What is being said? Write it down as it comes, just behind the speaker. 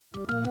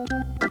And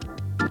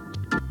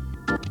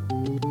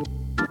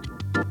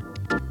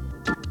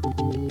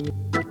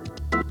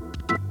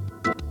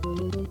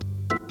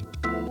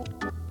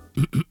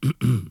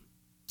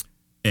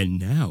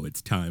now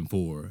it's time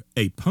for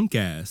a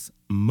punk-ass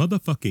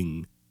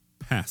motherfucking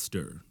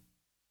pastor.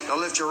 Now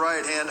lift your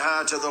right hand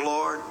high to the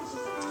Lord.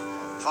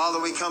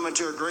 Father, we come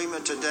into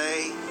agreement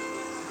today.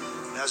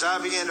 As I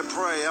begin to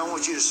pray, I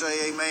want you to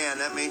say amen.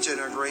 That means in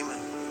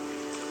agreement.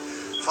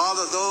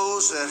 Father,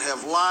 those that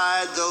have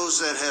lied, those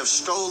that have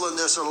stolen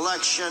this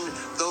election,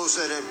 those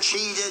that have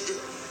cheated,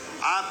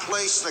 I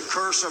place the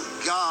curse of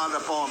God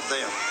upon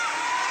them.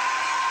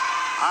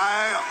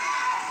 I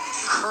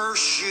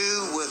curse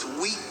you with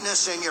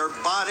weakness in your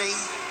body.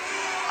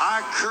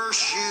 I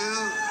curse you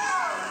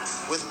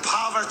with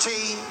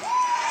poverty.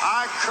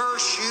 I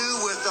curse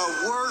you with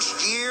the worst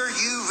year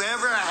you've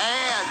ever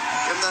had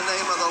in the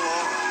name of the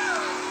Lord.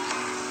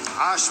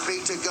 I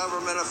speak to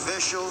government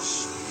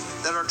officials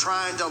that are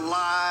trying to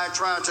lie,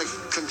 trying to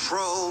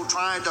control,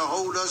 trying to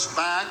hold us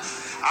back.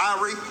 I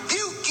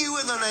rebuke you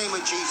in the name of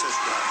Jesus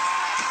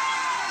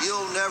Christ.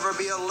 You'll never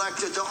be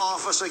elected to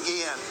office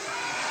again.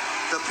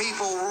 The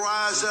people will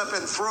rise up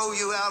and throw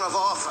you out of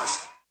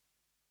office.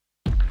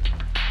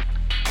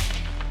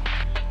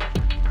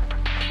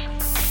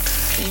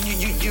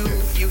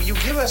 You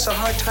give us a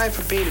hard time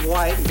for being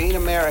white, being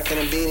American,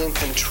 and being in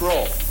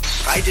control.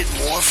 I did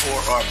more for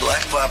our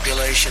black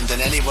population than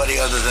anybody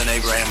other than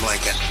Abraham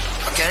Lincoln,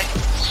 okay?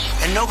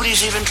 And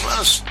nobody's even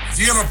close. If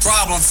you have a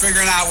problem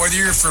figuring out whether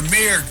you're for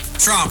me or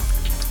Trump,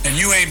 and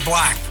you ain't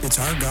black. It's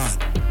our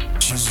God,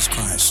 Jesus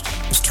Christ,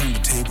 who's turned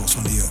the tables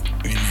on you.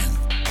 Amen.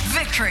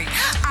 Victory.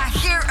 I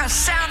hear a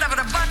sound of an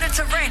abundance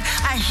of rain.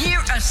 I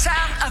hear a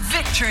sound of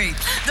victory.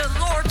 The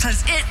Lord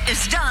says it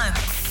is done.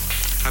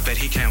 I bet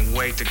he can't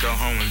wait to go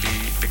home and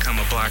become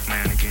a black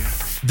man again.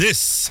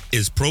 This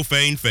is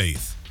Profane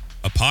Faith,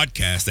 a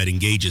podcast that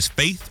engages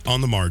faith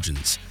on the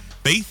margins.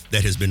 Faith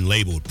that has been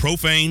labeled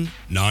profane,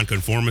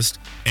 nonconformist,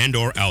 and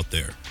or out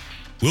there.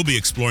 We'll be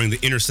exploring the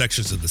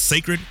intersections of the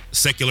sacred,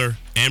 secular,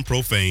 and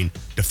profane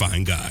to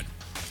find God.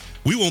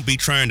 We won't be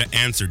trying to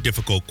answer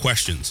difficult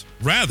questions.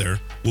 Rather,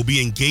 we'll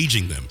be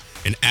engaging them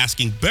and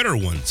asking better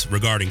ones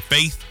regarding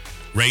faith,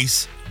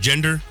 race,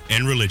 gender,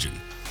 and religion.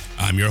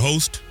 I'm your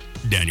host,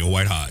 Daniel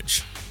White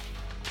Hodge.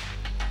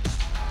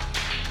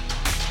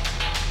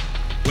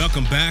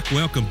 Welcome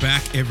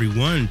back,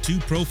 everyone, to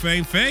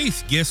Profane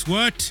Faith. Guess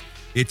what?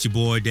 It's your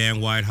boy,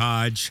 Dan White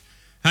Hodge.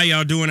 How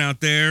y'all doing out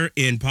there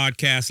in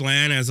podcast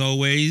land, as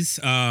always?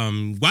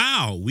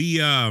 Wow, we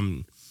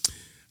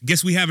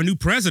guess we have a new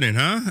president,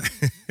 huh?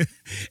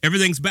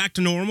 Everything's back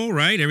to normal,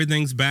 right?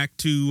 Everything's back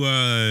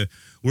to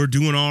we're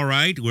doing all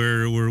right.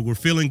 We're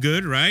feeling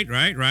good, right?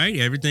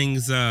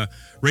 Everything's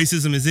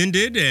racism is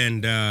ended,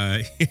 and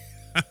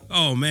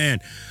oh man.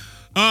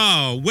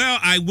 Oh, well,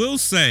 I will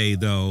say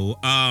though,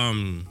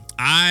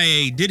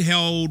 I did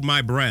hold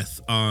my breath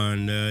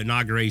on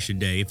Inauguration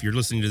Day. If you're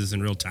listening to this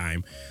in real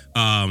time,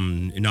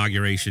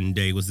 Inauguration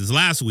Day was this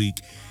last week.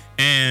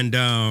 And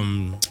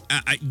I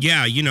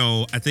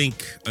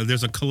think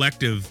there's a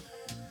collective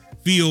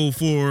feel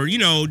for,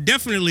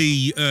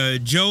 definitely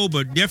Joe,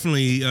 but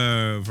definitely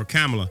for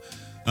Kamala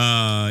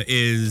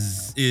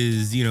is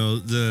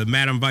the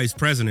Madam Vice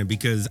President,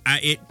 because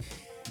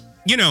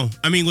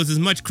with as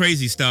much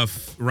crazy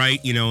stuff, right,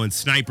 and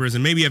snipers,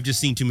 and maybe I've just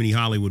seen too many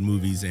Hollywood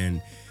movies,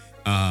 and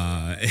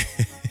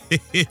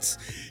it's,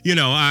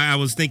 I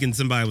was thinking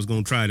somebody was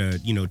going to try to,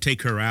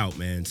 take her out,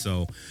 man.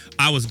 So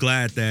I was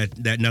glad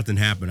that nothing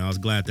happened. I was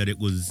glad that it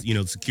was,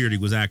 security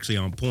was actually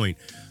on point.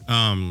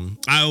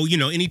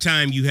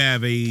 Anytime you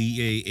have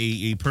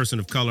a person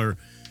of color,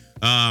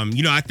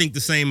 I think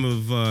the same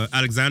of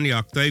Alexandria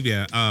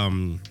Octavia,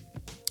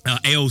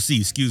 AOC,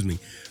 excuse me.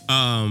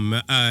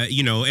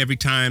 Every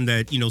time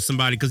that,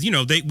 somebody, because,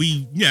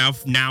 we now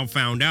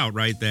found out,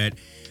 right, that,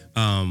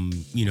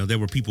 there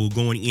were people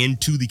going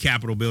into the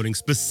Capitol building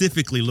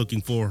specifically looking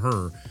for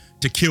her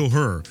to kill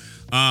her,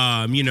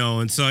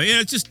 and so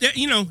it's just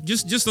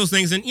those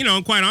things. And,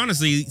 quite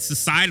honestly,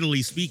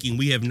 societally speaking,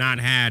 we have not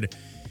had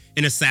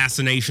an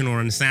assassination or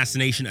an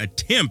assassination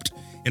attempt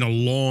in a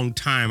long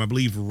time. I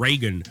believe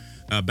Reagan,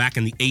 back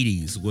in the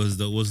 80s was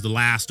the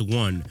last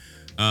one.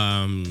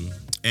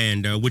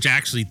 And which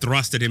actually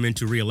thrusted him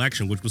into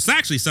re-election, which was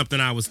actually something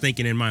I was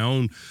thinking in my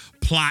own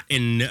plot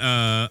and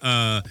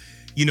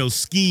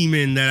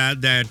scheming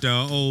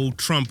that old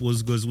Trump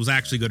was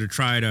actually going to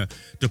try to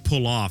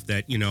pull off,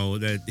 that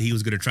that he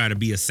was going to try to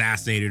be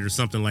assassinated or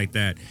something like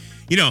that.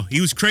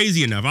 He was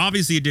crazy enough.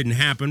 Obviously, it didn't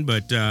happen,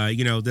 but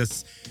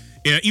that's.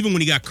 Even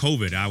when he got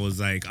COVID, I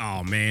was like,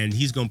 oh man,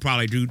 he's gonna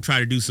probably try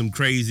to do some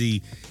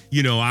crazy,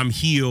 I'm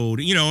healed,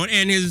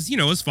 and his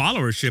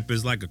followership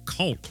is like a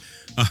cult.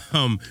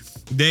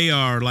 They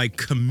are like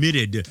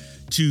committed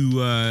to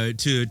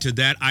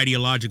that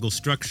ideological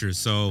structure.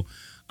 So,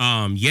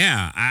 in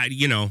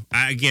the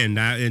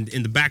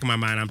back of my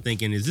mind, I'm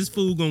thinking, is this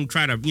fool gonna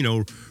try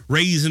to,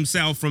 raise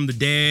himself from the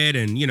dead?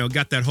 And,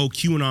 got that whole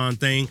QAnon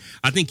thing.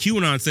 I think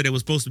QAnon said it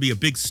was supposed to be a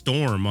big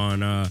storm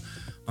on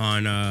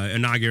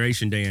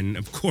Inauguration Day, and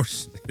of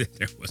course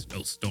There was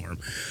no storm.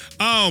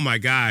 Oh my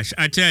gosh.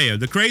 I tell you,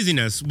 the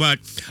craziness. But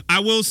I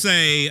will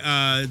say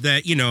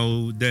that,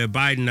 the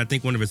Biden, I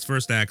think one of his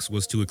first acts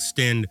was to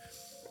extend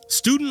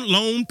student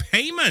loan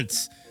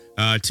payments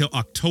till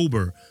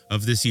October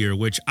of this year,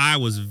 which I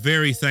was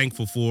very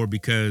thankful for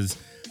because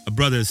a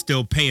brother is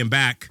still paying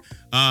back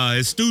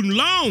his student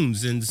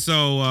loans. And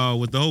so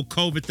with the whole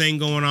COVID thing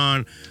going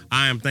on,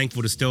 I am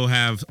thankful to still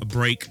have a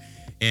break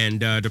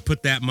and to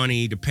put that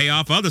money to pay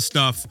off other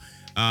stuff.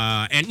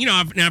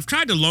 I've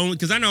tried to loan,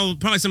 because I know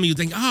probably some of you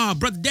think,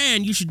 Brother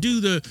Dan, you should do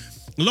the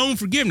loan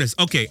forgiveness.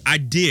 Okay, I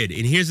did.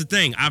 And here's the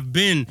thing. I've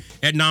been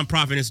at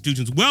nonprofit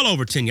institutions well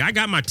over 10 years. I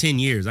got my 10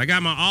 years. I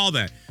got my all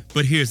that.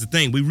 But here's the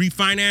thing. We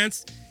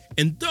refinanced,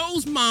 and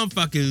those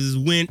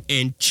motherfuckers went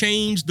and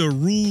changed the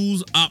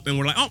rules up, and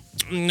we're like,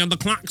 the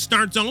clock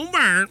starts over.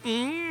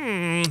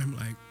 I'm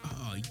like,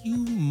 you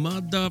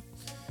mother.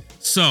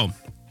 So,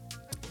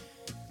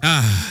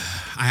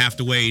 I have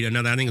to wait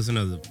I think it's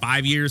another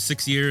 5 years,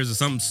 6 years, or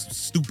something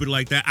stupid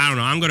like that. I don't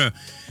know.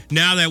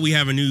 Now that we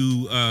have a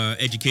new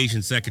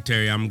education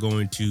secretary, I'm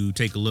going to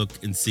take a look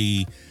and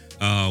see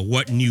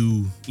what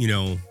new,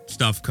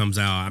 stuff comes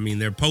out. I mean,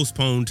 they're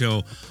postponed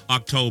till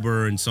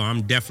October, and so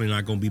I'm definitely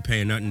not going to be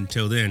paying nothing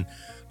until then.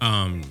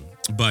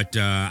 But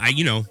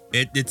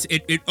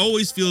it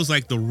always feels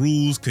like the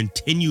rules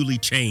continually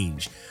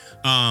change.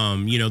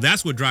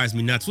 That's what drives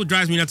me nuts. What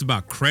drives me nuts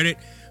about credit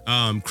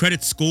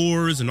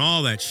scores and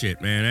all that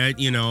shit, man. And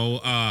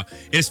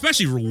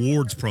especially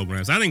rewards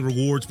programs. I think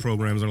rewards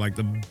programs are like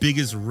the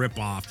biggest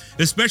ripoff,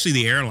 especially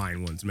the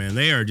airline ones, man.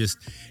 They are just,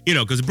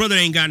 because brother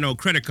ain't got no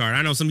credit card.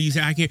 I know some of you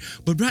say, I can't,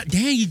 but bro,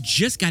 Dan, you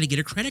just got to get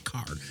a credit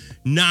card.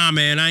 Nah,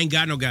 man, I ain't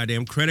got no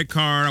goddamn credit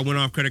card. I went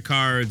off credit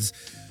cards,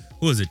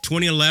 what was it,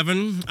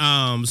 2011?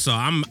 So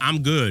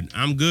I'm good.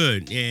 I'm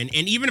good. And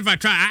even if I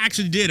try, I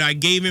actually did. I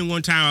gave in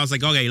one time. I was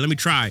like, okay, let me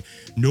try.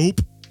 Nope.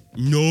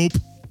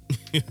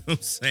 You know what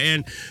I'm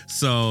saying?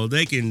 So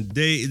they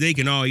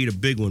can all eat a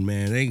big one,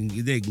 man.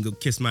 They can go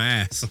kiss my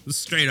ass.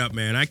 Straight up,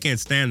 man. I can't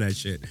stand that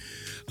shit.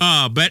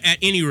 But at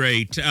any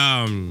rate,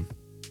 what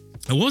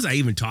was I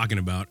even talking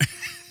about?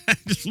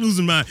 Just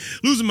losing my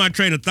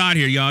train of thought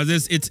here, y'all.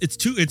 It's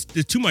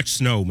too much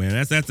snow,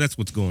 man. That's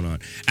what's going on.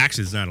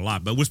 Actually, it's not a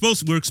lot, but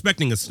we're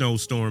expecting a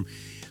snowstorm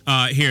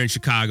here in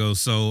Chicago.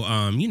 So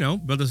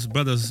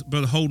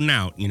brother holding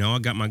out. I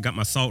got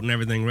my salt and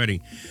everything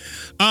ready.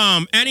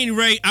 At any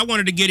rate, I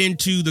wanted to get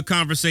into the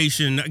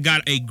conversation. I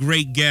got a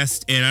great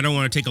guest, and I don't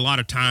want to take a lot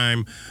of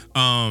time.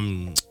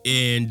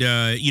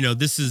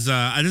 This is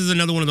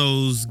another one of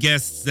those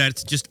guests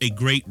that's just a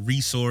great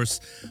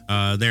resource.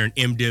 They're an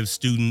MDiv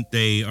student.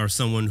 They are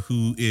someone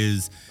who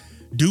is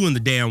doing the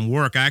damn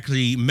work. I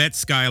actually met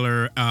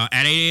Skylar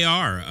at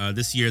AAR.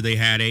 This year they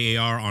had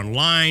AAR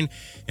online,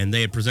 and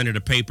they had presented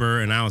a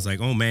paper, and I was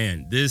like, oh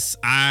man,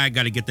 I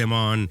got to get them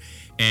on,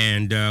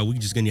 and we're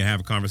just going to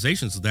have a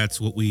conversation. So that's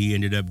what we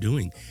ended up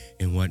doing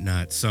and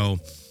whatnot. So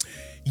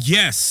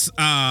yes,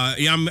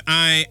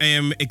 I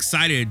am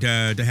excited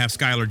to have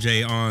Skylar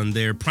J on.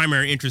 Their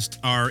primary interests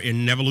are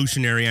in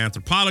evolutionary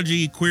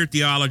anthropology, queer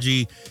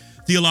theology,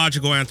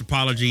 theological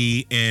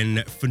anthropology,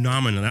 and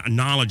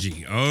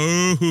phenomenology.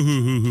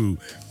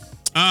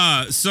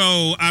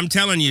 So I'm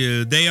telling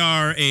you, they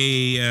are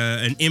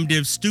an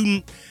MDiv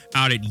student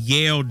out at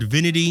Yale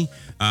Divinity.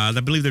 I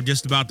believe they're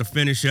just about to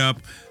finish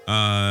up.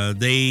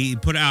 They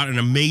put out an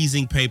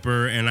amazing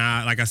paper, and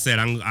like I said,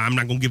 I'm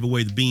not gonna give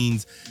away the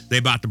beans. They're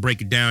about to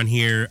break it down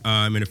here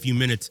in a few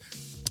minutes.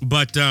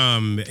 But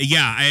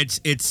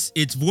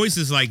it's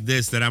voices like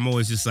this that I'm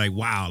always just like,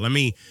 wow, let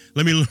me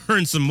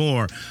learn some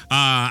more.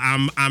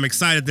 I'm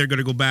excited they're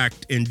gonna go back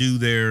and do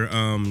their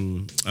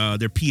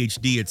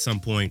PhD at some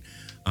point.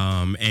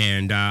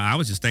 And I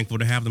was just thankful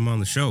to have them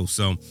on the show.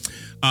 So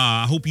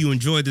I hope you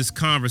enjoyed this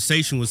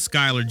conversation with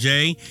Skylar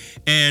J.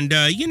 And,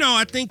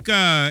 I think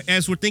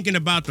as we're thinking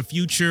about the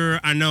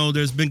future, I know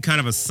there's been kind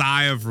of a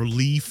sigh of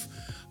relief.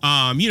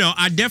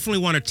 I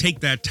definitely want to take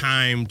that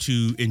time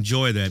to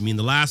enjoy that. I mean,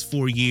 the last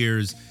 4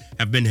 years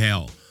have been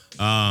hell.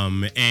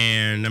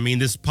 And I mean,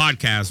 this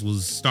podcast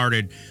was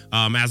started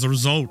as a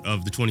result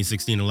of the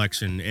 2016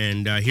 election.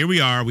 And here we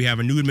are. We have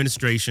a new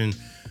administration.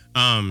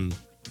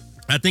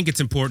 I think it's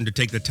important to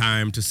take the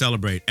time to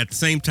celebrate. At the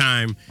same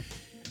time,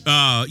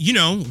 there's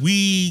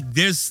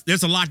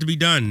a lot to be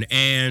done,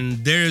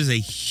 and there's a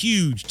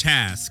huge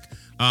task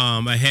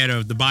ahead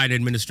of the Biden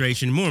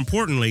administration. More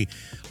importantly,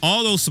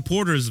 all those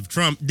supporters of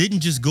Trump didn't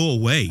just go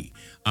away.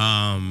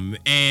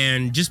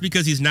 And just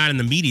because he's not in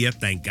the media,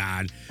 thank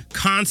God,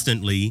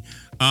 constantly,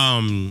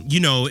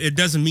 it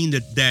doesn't mean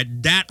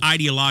that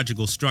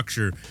ideological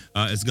structure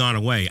has gone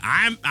away.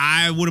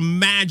 I would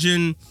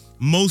imagine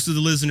most of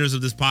the listeners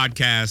of this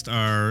podcast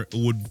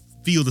would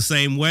feel the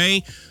same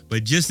way,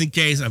 but just in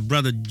case a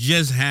brother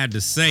just had to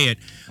say it,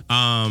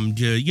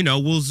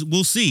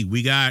 we'll see.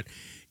 We got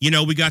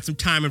some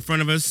time in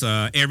front of us.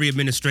 Every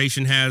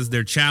administration has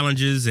their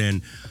challenges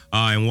and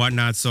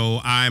whatnot. So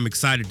I'm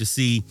excited to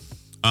see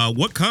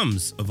what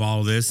comes of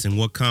all of this and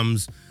what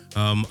comes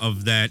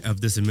of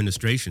this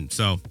administration.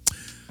 So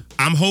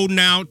I'm holding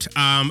out.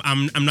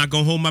 I'm not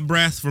gonna hold my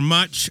breath for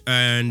much,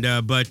 and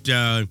but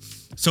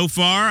so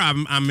far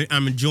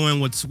I'm enjoying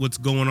what's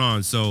going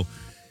on. So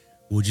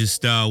we'll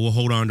just we'll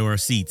hold on to our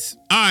seats.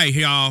 All right,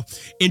 y'all.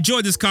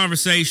 Enjoy this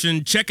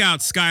conversation. Check out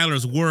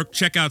Skylar's work.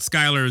 Check out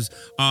Skylar's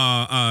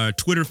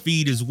Twitter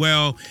feed as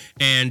well.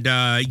 And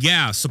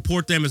yeah,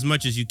 support them as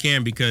much as you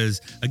can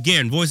because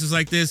again, voices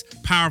like this,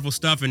 powerful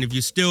stuff. And if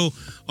you're still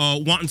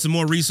wanting some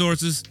more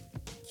resources,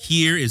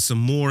 here is some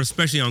more,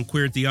 especially on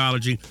queer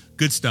theology.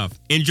 Good stuff.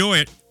 Enjoy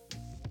it.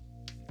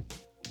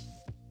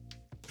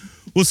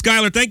 Well,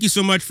 Skylar, thank you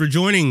so much for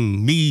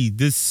joining me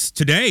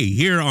today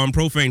here on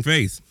Profane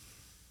Faith.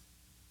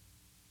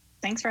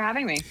 Thanks for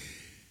having me.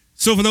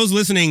 So for those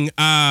listening,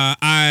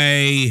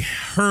 I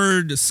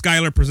heard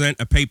Skylar present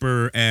a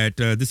paper at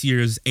this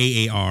year's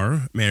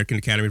AAR, American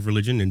Academy of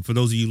Religion. And for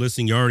those of you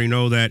listening, you already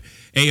know that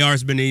AAR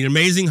has been an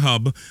amazing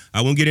hub.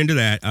 I won't get into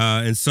that.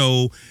 And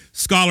so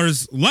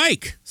scholars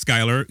like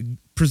Skylar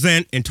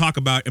present and talk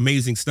about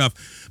amazing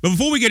stuff. But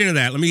before we get into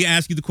that, let me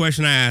ask you the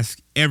question I ask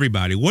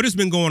everybody. What has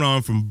been going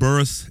on from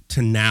birth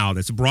to now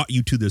that's brought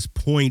you to this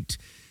point?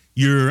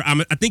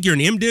 I think you're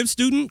an MDiv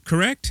student,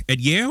 correct?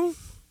 At Yale?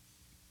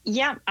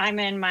 Yeah, I'm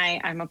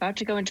about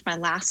to go into my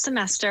last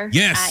semester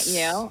at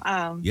Yale.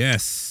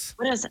 Yes.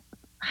 What has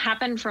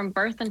happened from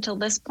birth until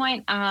this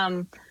point?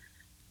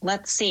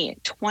 Let's see,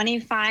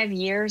 25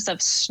 years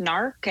of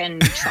snark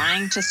and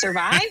trying to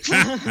survive.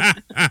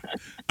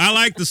 I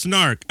like the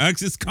snark.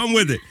 Just come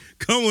with it.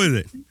 Come with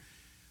it.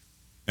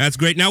 That's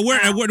great. Now,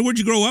 where'd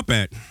you grow up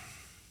at?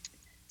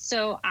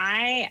 So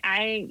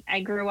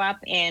I grew up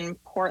in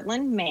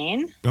Portland,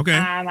 Maine. Okay.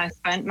 I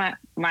spent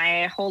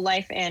my whole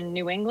life in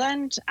New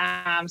England.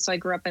 So I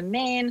grew up in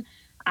Maine.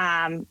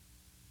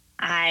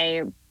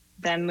 I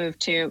then moved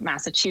to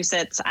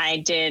Massachusetts. I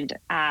did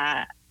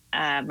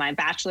my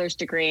bachelor's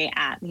degree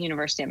at the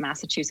University of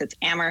Massachusetts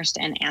Amherst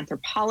in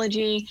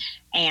anthropology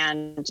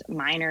and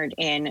minored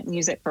in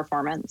music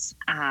performance.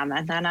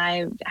 And then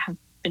I have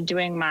been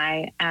doing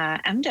my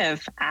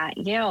MDiv at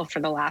Yale for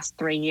the last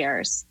 3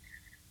 years.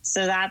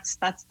 So that's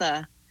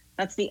the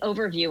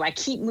overview. I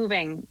keep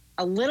moving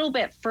a little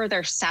bit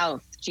further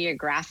south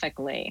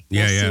geographically.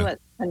 We'll see what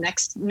the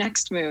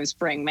next moves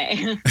bring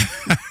me.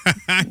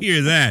 I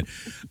hear that.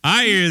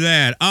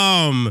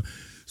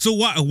 So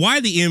why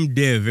the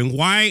MDiv and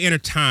why at a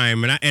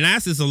time? And I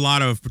ask this a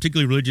lot of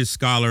particularly religious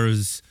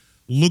scholars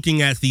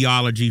looking at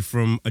theology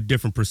from a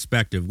different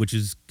perspective, which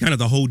is kind of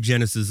the whole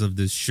genesis of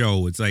this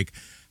show. It's like,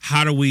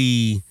 how do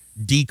we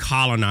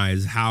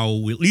decolonize how,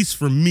 at least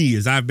for me,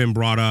 as I've been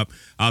brought up,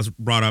 I was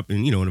brought up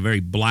in a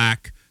very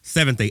black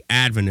Seventh-day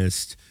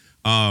Adventist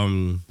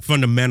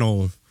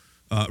fundamental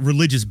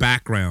religious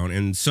background.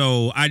 And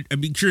so I'd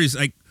be curious,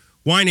 like,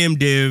 why an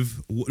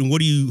MDiv?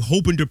 What are you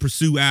hoping to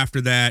pursue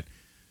after that?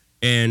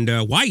 And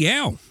why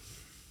Yale?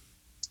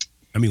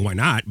 I mean, why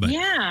not? But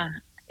yeah.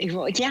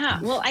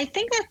 Well, I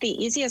think that the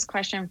easiest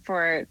question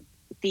for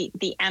the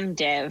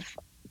MDiv,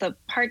 the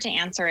part to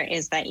answer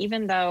is that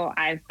even though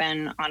I've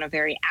been on a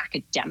very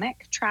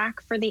academic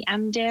track for the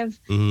MDiv,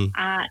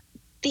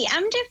 the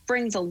MDiv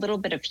brings a little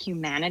bit of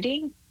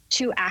humanity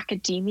to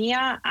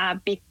academia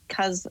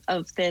because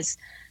of this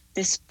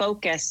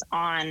focus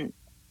on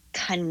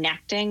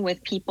connecting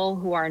with people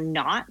who are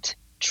not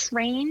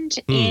trained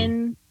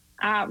in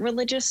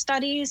religious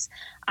studies.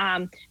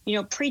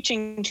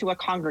 Preaching to a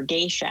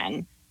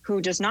congregation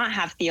who does not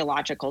have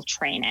theological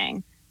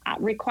training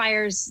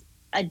requires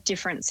a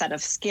different set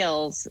of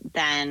skills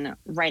than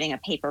writing a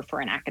paper for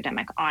an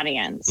academic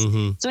audience.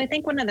 So I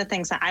think one of the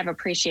things that I've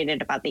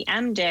appreciated about the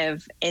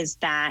MDiv is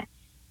that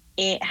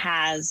it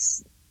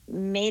has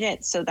made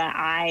it so that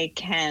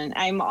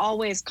I'm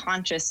always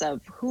conscious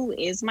of who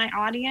is my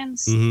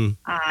audience,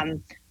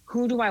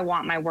 who do I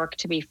want my work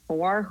to be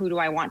for, who do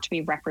I want to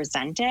be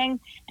representing,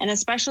 and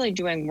especially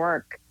doing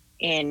work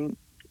in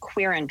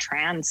queer and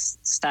trans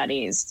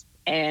studies,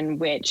 in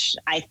which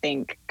I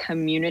think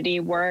community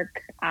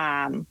work,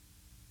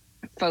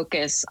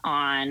 focus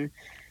on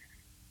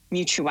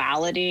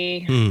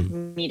mutuality,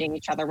 meeting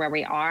each other where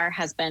we are,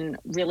 has been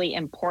really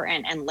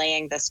important, and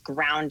laying this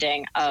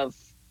grounding of,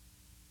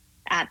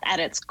 at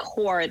its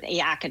core,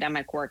 the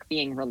academic work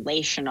being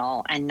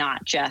relational and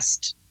not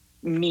just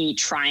me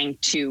trying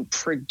to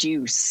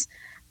produce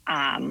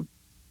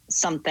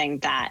something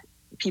that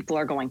people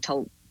are going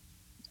to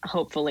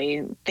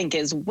hopefully think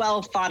is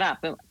well thought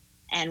up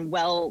and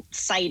well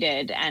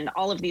cited and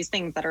all of these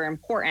things that are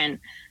important.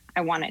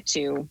 I want it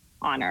to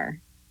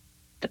honor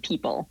the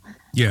people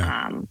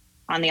on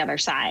the other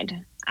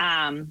side.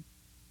 So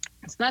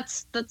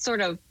that's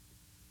sort of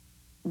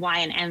why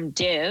an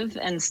MDiv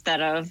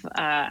instead of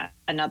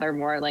another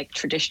more like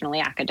traditionally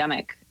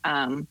academic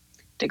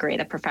degree,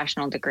 the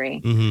professional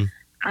degree.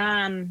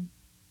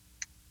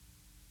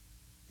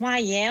 Why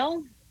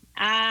Yale?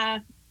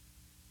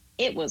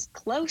 It was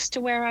close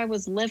to where I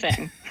was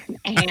living.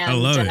 And I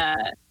love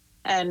it.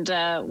 And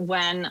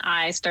when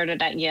I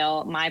started at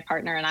Yale, my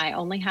partner and I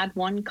only had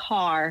one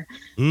car,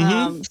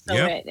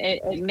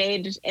 it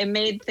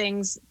made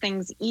things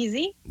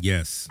easy.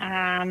 Yes.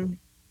 And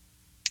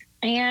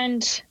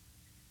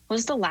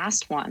was the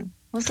last one?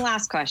 What was the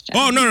last question?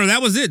 Oh, no,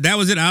 that was it.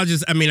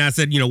 I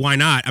said, why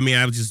not? I mean,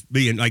 I was just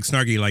being like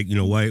snarky, like,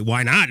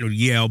 why not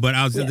Yale? But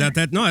I was, no,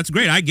 that's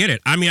great. I get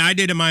it. I mean, I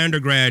did in my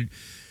undergrad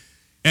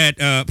at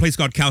a place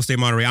called Cal State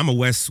Monterey. I'm a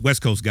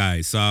West Coast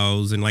guy. So I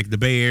was in like the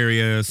Bay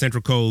Area,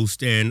 Central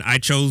Coast, and I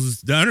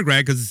chose the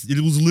undergrad because it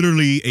was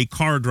literally a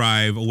car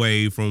drive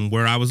away from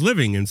where I was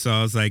living. And so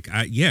I was like,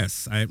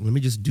 let me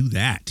just do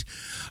that.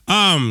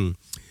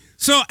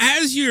 So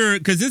as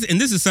because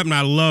this is something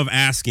I love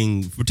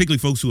asking, particularly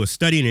folks who are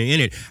studying and in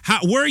it,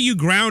 where are you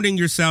grounding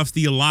yourself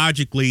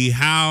theologically?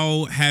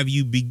 How have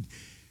you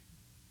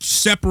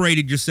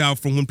separated yourself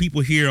from when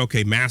people hear,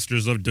 okay,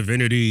 Masters of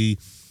Divinity,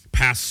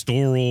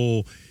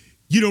 pastoral,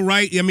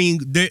 right? I mean,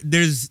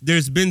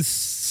 there's been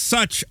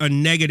such a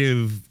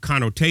negative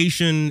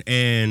connotation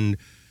and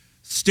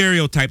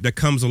stereotype that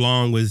comes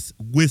along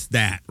with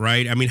that,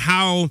 right? I mean,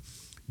 how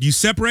do you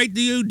separate?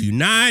 Do you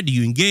not? Do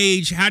you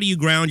engage? How do you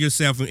ground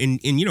yourself in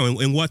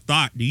what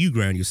thought do you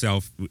ground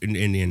yourself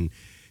in?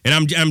 And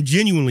I'm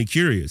genuinely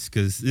curious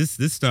because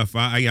this stuff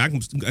I'm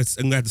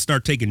gonna have to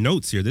start taking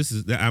notes here.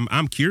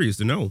 I'm curious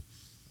to know.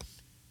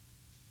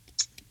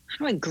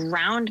 How do I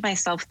ground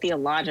myself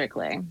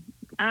theologically?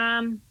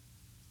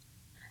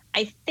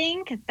 I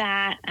think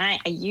that I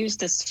used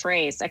this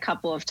phrase a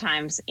couple of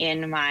times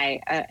in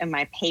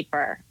my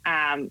paper,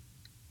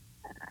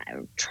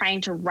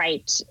 trying to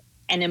write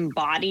an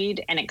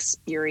embodied and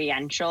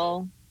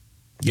experiential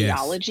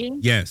theology.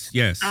 Yes.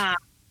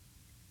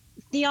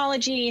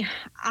 Theology,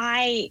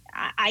 I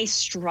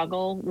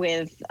struggle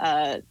with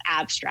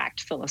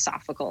abstract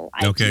philosophical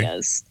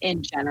ideas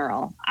in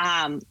general.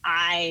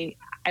 I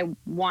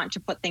want to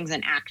put things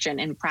in action,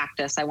 in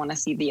practice. I want to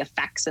see the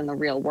effects in the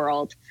real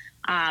world.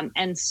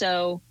 And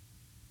so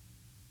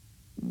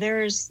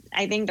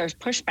I think there's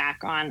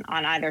pushback on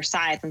either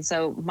side. And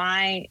so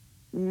my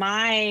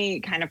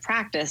kind of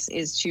practice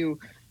is to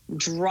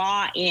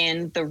draw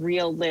in the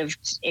real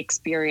lived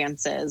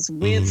experiences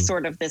with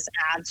sort of this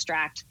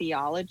abstract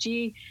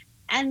theology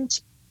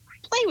and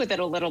play with it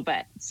a little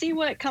bit, see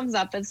what comes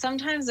up. And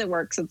sometimes it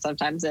works and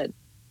sometimes it,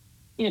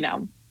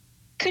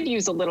 could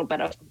use a little bit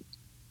of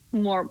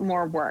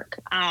more work.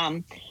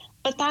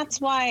 But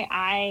that's why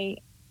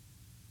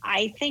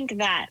I think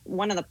that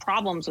one of the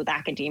problems with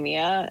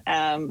academia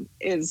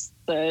is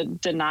the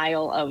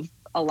denial of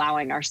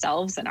allowing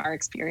ourselves and our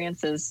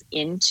experiences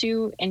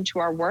into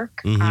our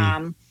work.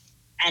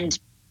 And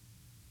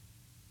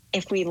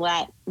if we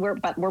we're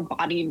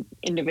bodied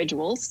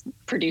individuals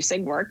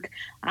producing work,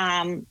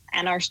 and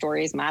our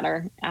stories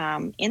matter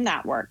in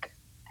that work.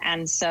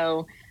 And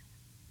so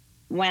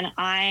when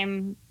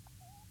I'm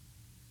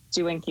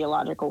doing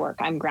theological work,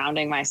 I'm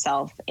grounding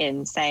myself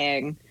in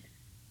saying,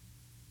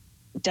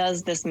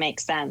 does this make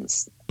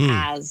sense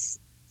as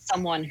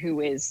someone who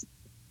is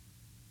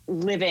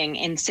living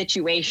in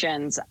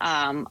situations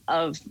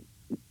of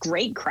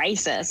great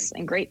crisis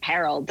and great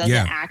peril? Does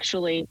it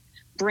actually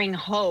bring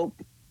hope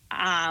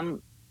and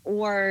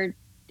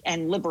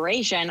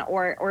liberation,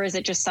 or is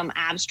it just some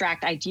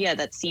abstract idea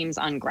that seems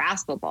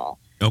ungraspable?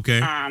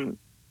 Okay.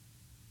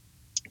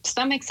 Does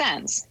that make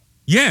sense?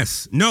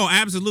 Yes. No,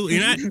 absolutely.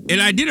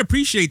 And I did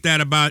appreciate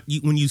that about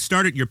you, when you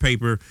started your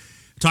paper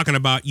talking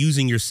about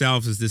using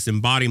yourself as this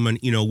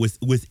embodiment,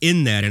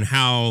 within that, and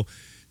how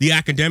the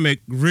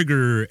academic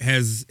rigor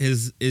is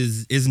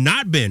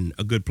not been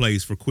a good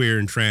place for queer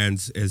and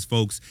trans as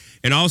folks.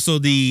 And also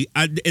and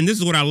this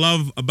is what I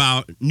love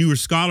about newer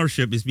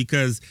scholarship, is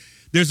because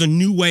there's a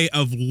new way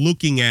of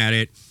looking at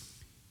it,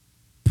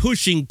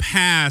 pushing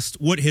past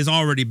what has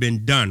already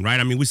been done. Right.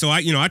 I mean,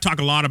 I talk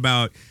a lot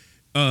about,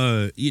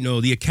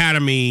 the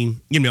academy,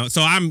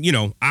 so I'm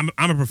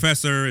a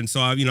professor. And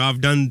so I've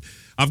gone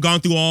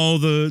through all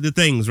the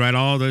things, right?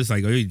 All this,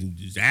 like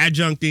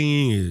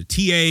adjuncting,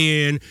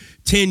 TAing,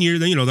 tenure,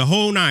 the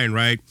whole nine,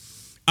 right?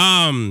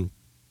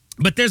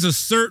 But there's a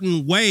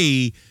certain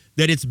way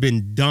that it's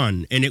been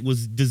done, and it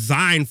was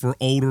designed for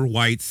older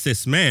white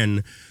cis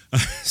men.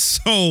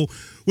 So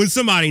when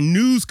somebody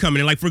new's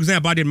coming in, like, for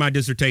example, I did my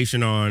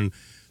dissertation on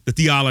the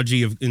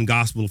theology and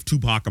gospel of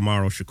Tupac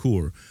Amaru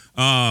Shakur.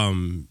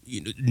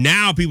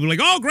 Now people are like,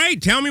 oh,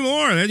 great, tell me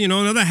more.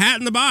 Another hat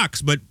in the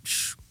box. But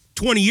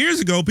 20 years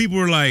ago, people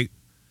were like,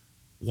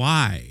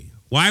 why?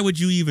 Why would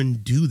you even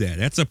do that?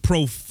 That's a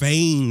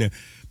profane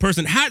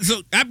person.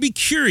 So I'd be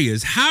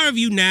curious, how have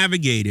you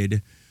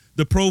navigated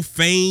the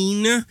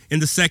profane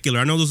and the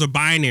secular? I know those are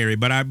binary,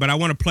 but I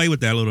want to play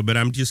with that a little bit.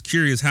 I'm just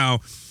curious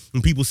how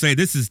when people say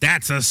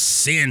that's a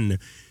sin,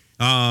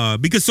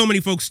 because so many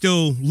folks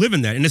still live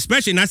in that. And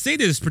especially, and I say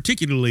this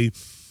particularly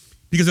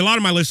because a lot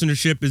of my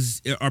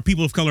listenership are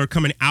people of color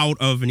coming out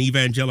of an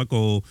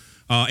evangelical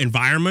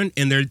environment,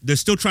 and they're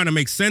still trying to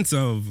make sense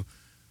of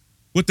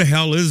what the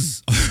hell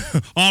is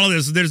all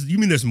of this. You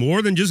mean there's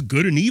more than just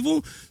good and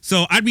evil?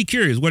 So I'd be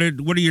curious, what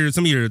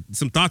are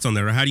some thoughts on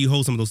that, or how do you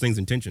hold some of those things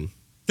in tension? Does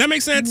that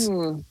make sense?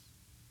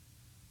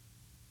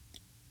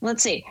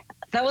 Let's see.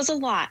 That was a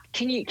lot.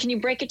 Can you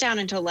break it down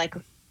into like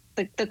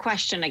the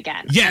question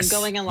again. Yes. I'm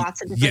going in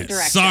lots of different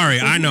directions. Sorry,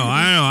 I know.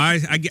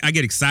 I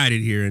get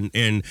excited here,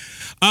 and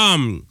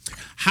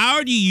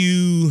how do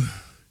you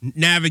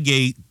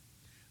navigate?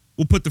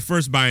 We'll put the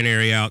first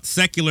binary out: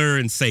 secular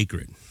and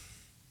sacred.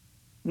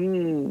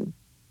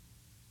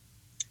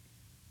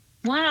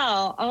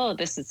 Wow.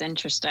 This is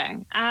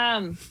interesting.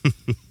 I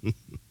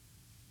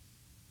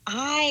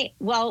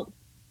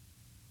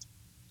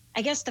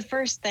guess the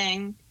first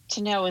thing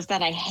to know is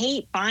that I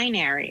hate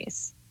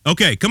binaries.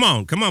 Okay, come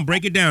on,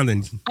 break it down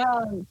then.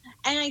 And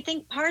I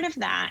think part of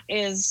that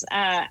is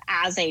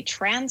as a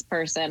trans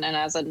person and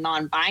as a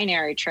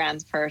non-binary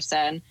trans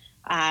person,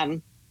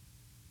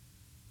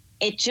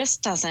 it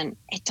just doesn't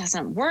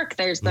work.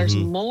 There's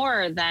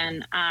more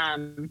than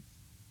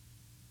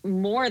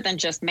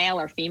just male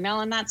or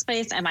female in that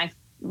space. And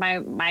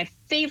my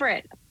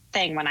favorite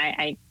thing when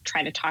I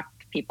try to talk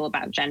to people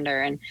about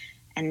gender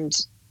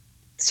and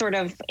sort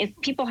of, if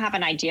people have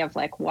an idea of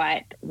like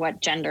what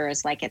gender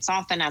is like, it's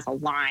often as a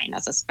line,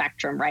 as a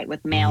spectrum, right?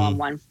 With male on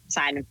one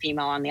side and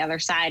female on the other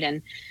side.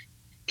 And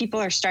people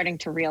are starting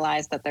to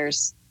realize that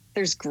there's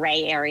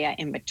gray area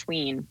in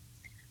between.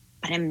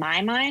 But in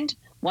my mind,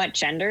 what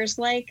gender is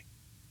like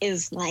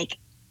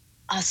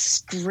a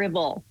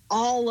scribble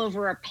all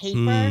over a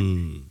paper.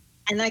 And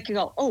I could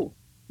go, oh,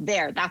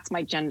 there, that's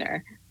my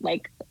gender.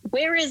 Like,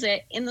 where is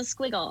it in the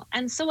squiggle?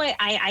 And so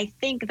I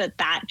think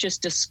that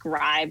just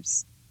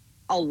describes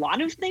a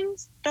lot of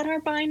things that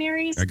are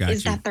binaries,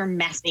 that they're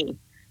messy.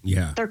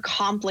 Yeah. They're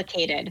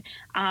complicated.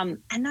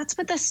 And that's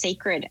what the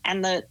sacred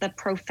and the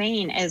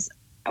profane is,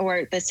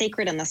 or the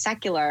sacred and the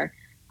secular,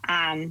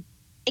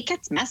 it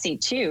gets messy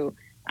too,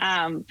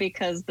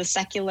 because the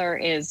secular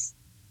is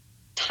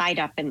tied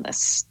up in the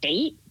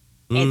state.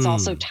 It's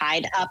also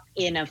tied up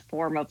in a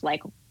form of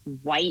like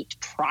white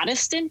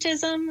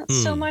Protestantism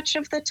so much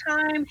of the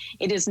time.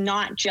 It is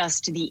not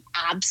just the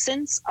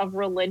absence of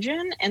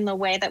religion in the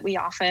way that we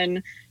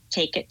often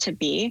take it to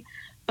be,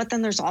 but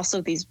then there's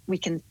also these, we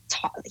can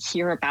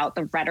hear about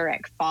the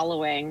rhetoric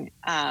following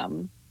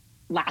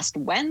last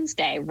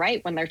Wednesday,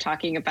 right? When they're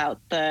talking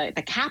about the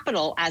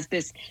Capitol as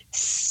this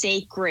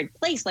sacred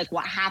place, like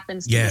what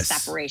happens to the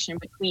separation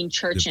between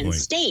church and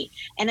state.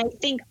 And I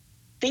think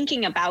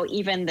thinking about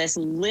even this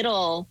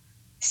little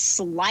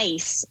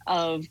slice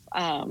of,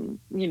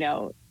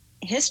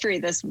 history,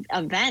 this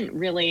event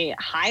really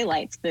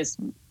highlights this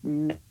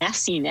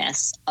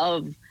messiness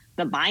of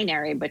the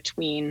binary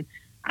between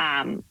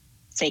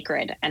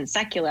sacred and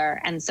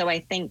secular. And so I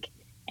think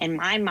in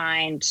my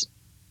mind,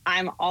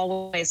 I'm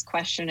always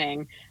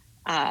questioning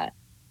binaries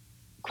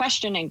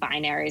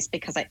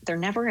because they're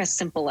never as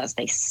simple as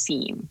they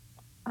seem.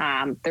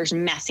 There's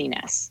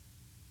messiness.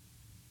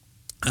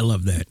 I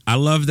love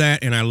that.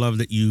 And I love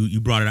that you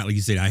brought it out. Like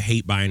you said, I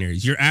hate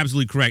binaries. You're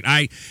absolutely correct.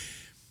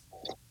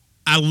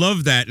 I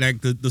love that, like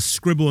the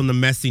scribble and the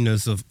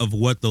messiness of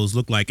what those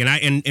look like.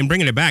 And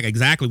bringing it back,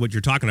 exactly what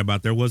you're talking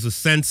about. There was a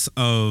sense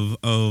of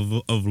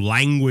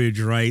language,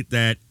 right,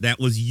 that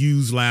was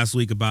used last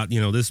week about,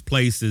 this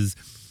place is,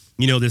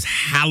 this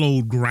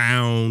hallowed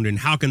ground, and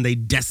how can they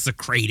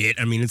desecrate it?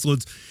 I mean,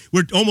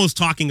 we're almost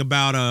talking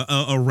about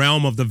a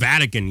realm of the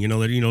Vatican,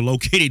 that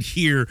located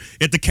here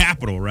at the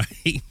Capitol,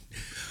 right?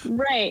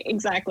 Right,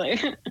 exactly.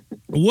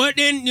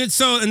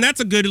 And that's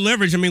a good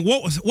leverage. I mean,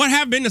 what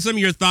have been some of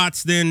your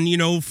thoughts then,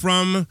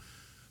 from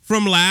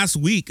last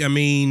week? I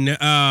mean,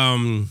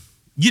 the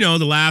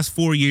last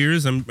 4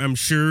 years, I'm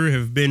sure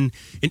have been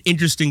an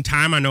interesting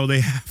time. I know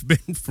they have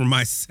been for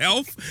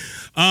myself.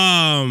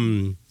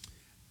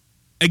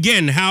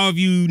 Again, how have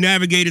you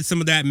navigated some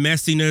of that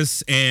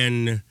messiness?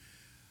 And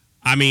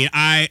I mean,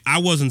 I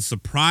wasn't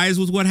surprised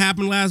with what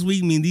happened last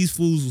week. I mean, these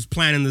fools was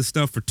planning this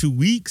stuff for 2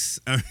 weeks.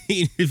 I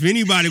mean, if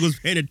anybody was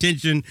paying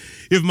attention,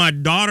 if my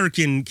daughter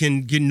can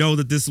know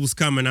that this was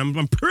coming,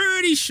 I'm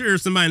pretty sure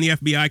somebody in the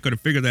FBI could have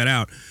figured that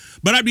out.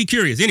 But I'd be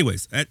curious.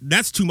 Anyways,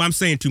 I'm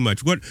saying too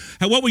much. What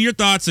were your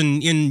thoughts,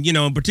 and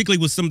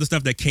particularly with some of the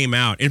stuff that came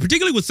out, and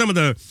particularly with some of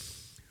the,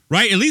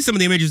 right, at least some of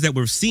the images that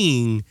we're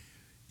seeing,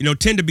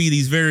 tend to be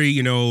these very,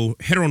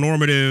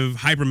 heteronormative,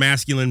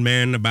 hyper-masculine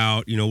men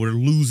about, we're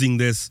losing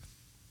this.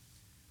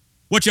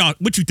 What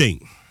you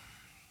think?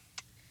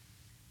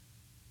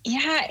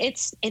 Yeah,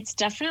 it's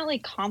definitely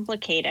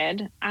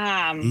complicated.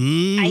 I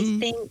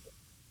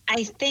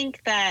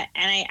think that,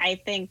 and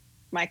I think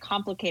my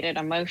complicated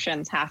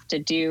emotions have to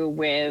do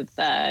with,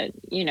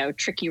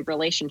 tricky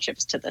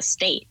relationships to the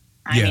state.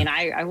 I mean,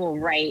 I will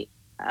write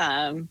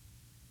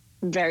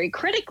very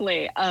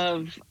critically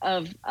of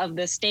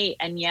the state,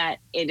 and yet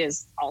it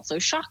is also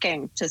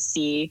shocking to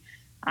see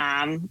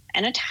an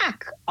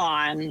attack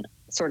on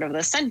sort of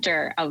the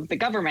center of the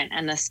government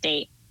and the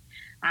state,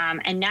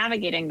 and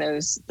navigating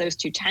those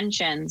two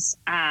tensions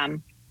has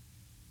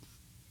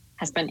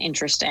been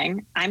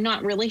interesting. I'm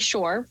not really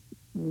sure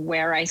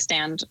where I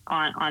stand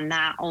on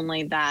that,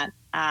 only that,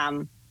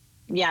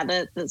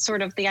 the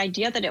sort of the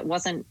idea that it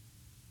wasn't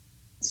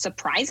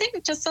surprising,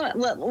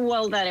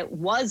 that it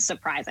was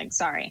surprising.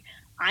 Sorry,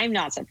 I'm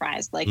not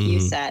surprised, like you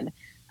said,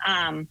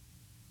 and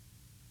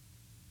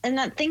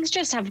that things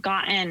just have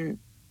gotten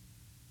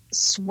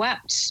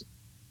swept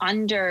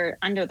under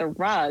the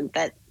rug,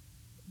 that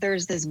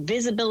there's this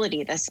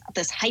visibility, this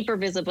hyper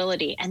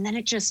visibility, and then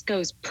it just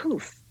goes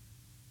poof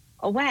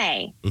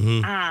away.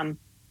 Mm-hmm.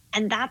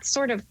 And that's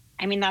sort of,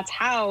 I mean, that's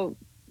how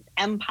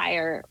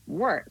empire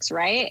works,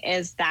 right?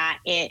 Is that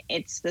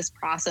it's this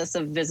process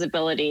of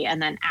visibility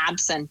and then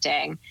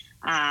absenting,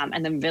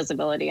 and then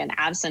visibility and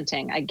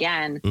absenting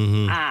again.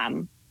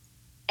 Mm-hmm.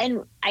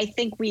 And I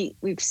think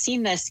we've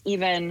seen this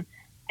even,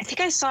 I think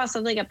I saw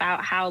something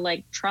about how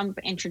like Trump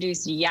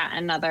introduced yet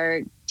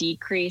another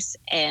decrease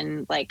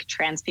in like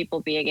trans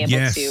people being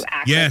able to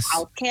access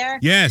healthcare.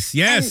 Yes.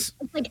 And,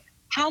 like,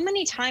 how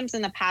many times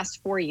in the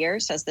past 4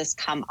 years has this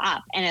come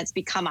up and it's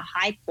become a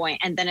high point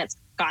and then it's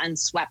gotten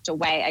swept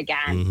away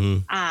again?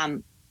 Mm-hmm.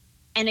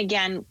 And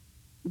again,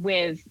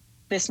 with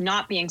this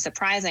not being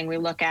surprising, we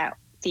look at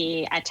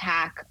the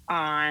attack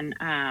on,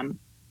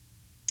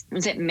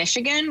 was it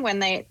Michigan when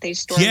they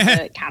stormed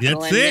the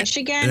Capitol in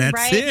Michigan, that's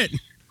right? It.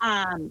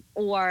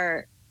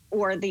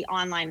 Or the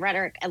online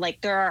rhetoric.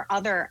 Like, there are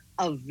other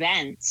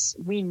events.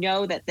 We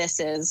know that this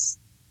is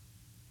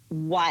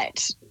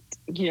what,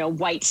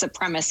 white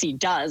supremacy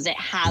does. It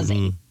has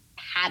a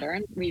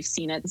pattern. We've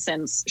seen it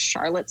since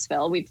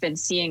Charlottesville. We've been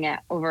seeing it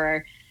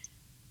over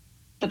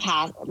the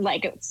past,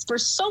 like, for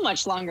so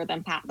much longer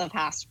than the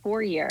past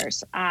 4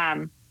 years.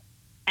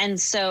 And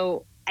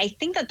so I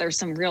think that there's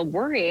some real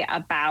worry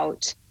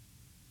about,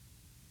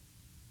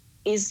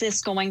 is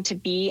this going to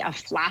be a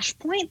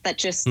flashpoint that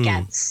just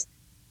gets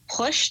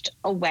pushed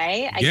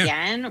away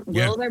again?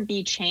 Will there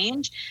be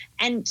change?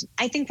 And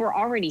I think we're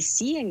already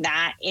seeing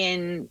that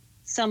in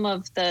some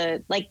of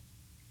the, like,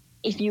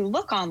 if you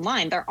look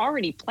online, they're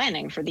already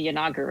planning for the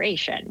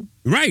inauguration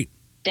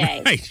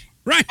day.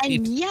 Right.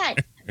 And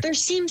yet there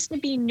seems to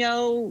be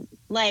no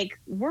like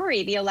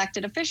worry. The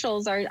elected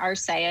officials are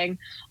saying,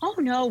 oh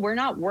no, we're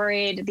not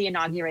worried. The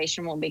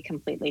inauguration will be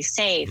completely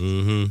safe.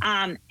 Mm-hmm.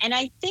 And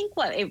I think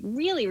what it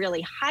really,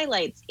 really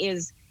highlights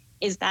is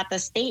that the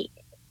state,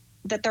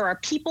 that there are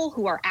people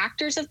who are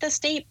actors of the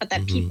state, but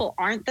that people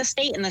aren't the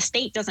state, and the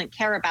state doesn't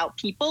care about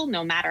people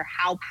no matter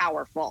how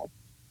powerful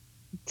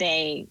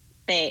they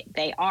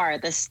are.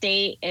 The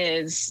state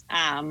is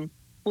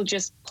will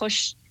just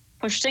push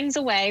things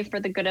away for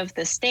the good of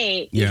the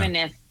state, even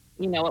if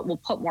it will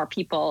put more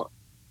people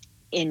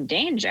in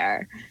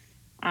danger.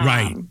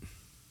 Right.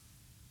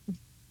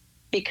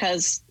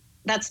 Because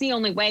that's the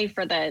only way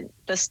for the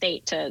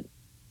state to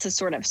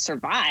sort of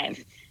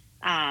survive.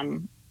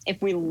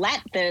 If we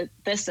let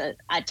this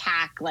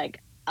attack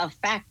like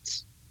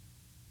affect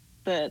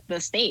the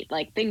state,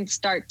 like things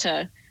start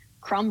to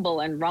crumble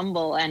and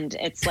rumble, and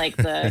it's like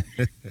the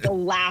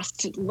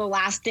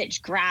last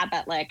ditch grab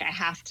at like, I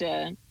have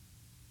to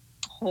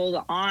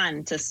hold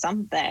on to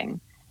something.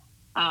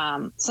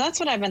 So that's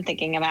what I've been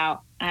thinking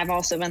about. I've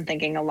also been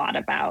thinking a lot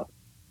about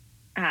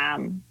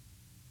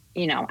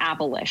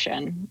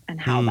abolition and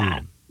how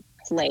that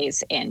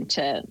plays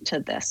into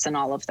this, and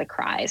all of the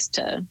cries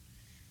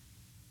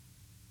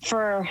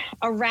for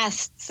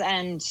arrests.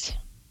 And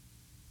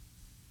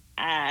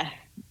I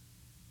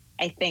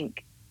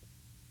think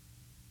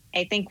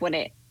what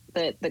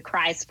the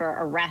cries for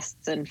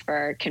arrests and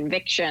for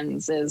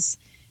convictions is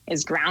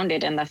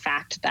grounded in the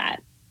fact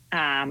that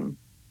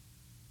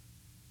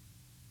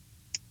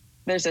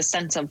there's a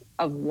sense of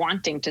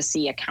wanting to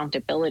see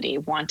accountability,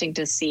 wanting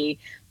to see,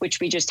 which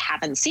we just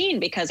haven't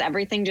seen because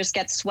everything just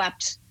gets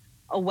swept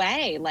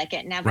away like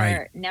it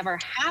never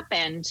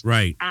happened.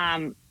 Right.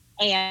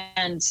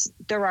 And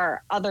there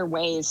are other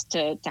ways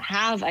to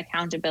have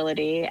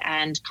accountability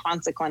and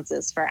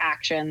consequences for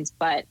actions,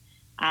 but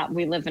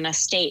we live in a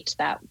state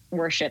that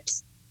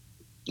worships,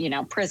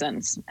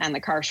 prisons and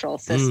the carceral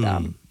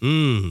system.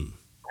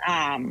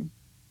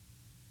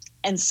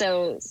 And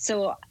so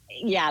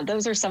yeah,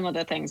 those are some of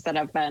the things that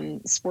have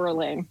been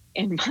swirling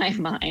in my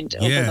mind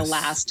over the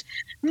last,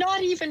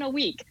 not even a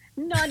week.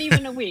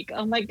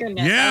 Oh my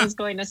goodness. I was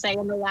going to say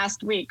in the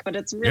last week, but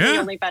it's really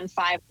only been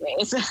 5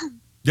 days.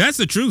 That's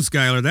the truth,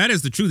 Skylar. That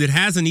is the truth. It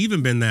hasn't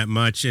even been that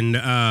much. And,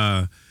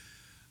 I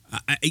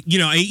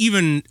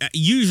even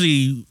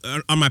usually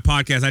on my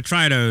podcast, I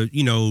try to,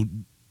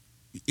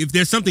 if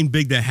there's something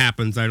big that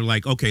happens, I'm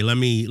like, okay, let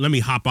me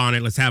hop on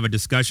it. Let's have a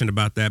discussion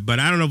about that. But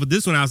I don't know, for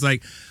this one, I was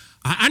like,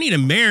 I need to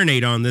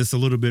marinate on this a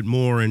little bit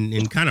more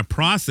and kind of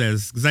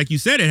process. Because like you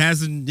said, it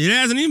hasn't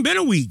even been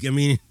a week. I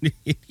mean,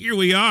 here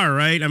we are,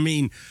 right? I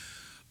mean,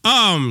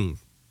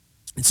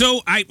 so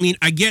I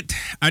get,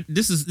 I'd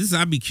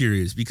be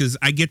curious because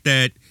I get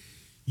that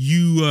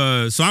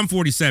you, so I'm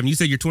 47. You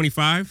said you're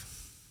 25?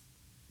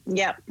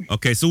 Yep.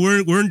 Okay, so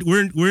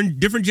we're in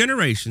different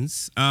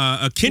generations,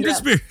 kindred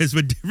spirits,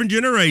 but different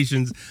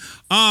generations.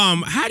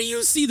 How do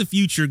you see the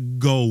future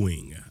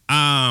going?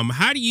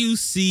 How do you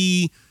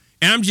see?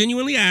 And I'm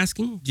genuinely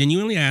asking.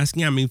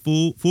 I mean,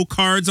 full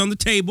cards on the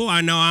table.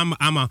 I know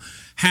I'm a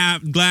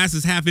glass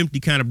is half empty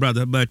kind of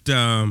brother, but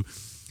when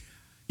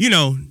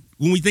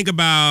we think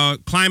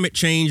about climate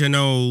change, I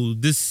know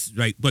this,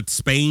 but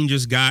Spain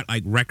just got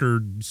like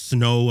record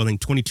snow, I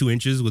think 22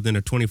 inches within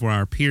a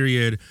 24-hour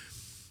period.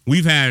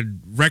 We've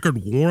had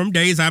record warm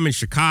days. I'm in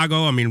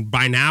Chicago. I mean,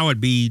 by now it'd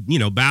be,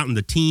 about in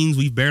the teens.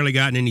 We've barely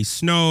gotten any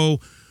snow.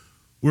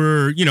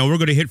 We're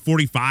going to hit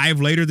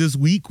 45 later this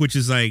week, which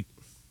is like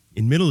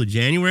in middle of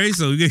January.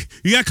 So you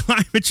got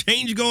climate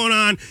change going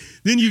on.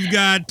 Then you've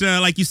got,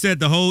 like you said,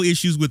 the whole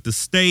issues with the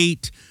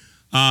state.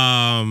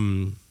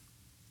 And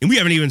we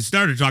haven't even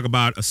started to talk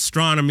about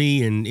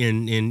astronomy and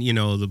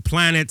the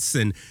planets,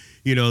 and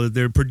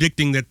they're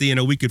predicting that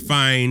we could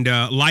find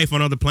life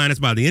on other planets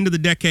by the end of the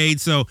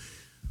decade. So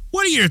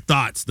what are your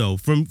thoughts, though,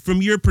 from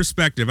your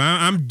perspective?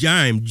 I'm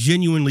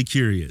genuinely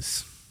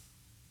curious.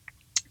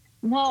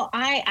 Well,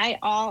 I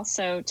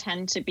also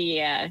tend to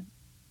be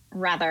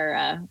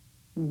rather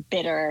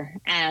bitter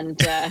and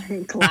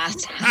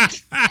glass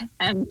half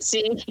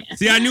empty.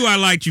 See, I knew I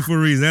liked you for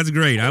a reason. That's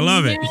great. I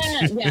love it.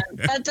 Yeah.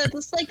 But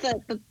it's like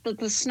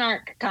the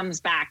snark comes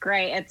back,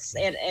 right?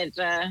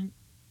 It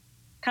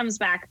comes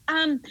back.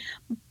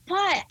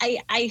 But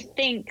I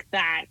think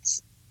that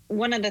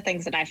one of the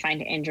things that I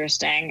find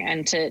interesting,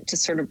 and to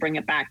sort of bring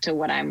it back to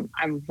what I'm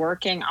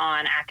working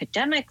on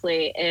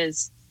academically,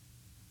 is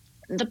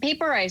the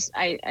paper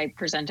I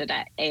presented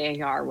at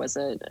AAR was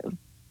a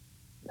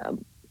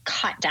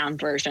cut down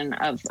version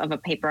of a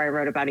paper I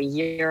wrote about a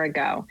year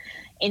ago,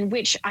 in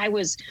which I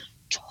was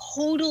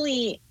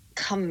totally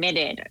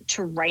committed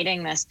to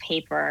writing this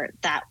paper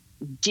that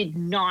did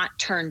not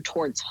turn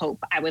towards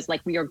hope. I was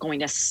like, we are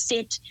going to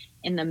sit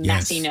in the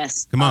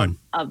messiness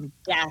of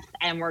death,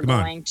 and we're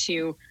going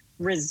to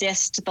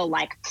resist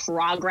the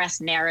progress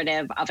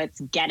narrative of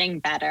it's getting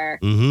better.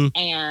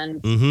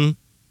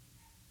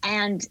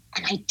 And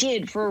I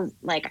did for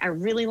a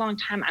really long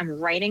time. I'm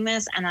writing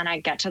this, and then I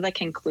get to the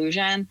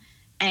conclusion,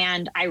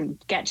 and I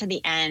get to the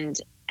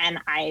end, and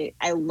I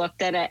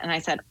looked at it and I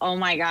said, oh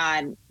my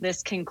God,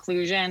 this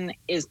conclusion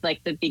is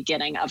like the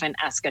beginning of an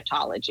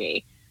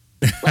eschatology.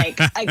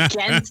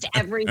 Against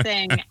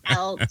everything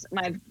else,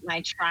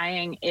 my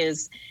trying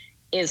is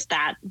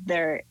that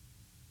there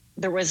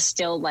was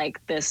still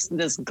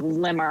this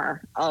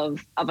glimmer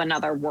of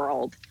another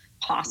world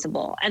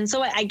possible. And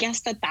so I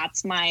guess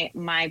that's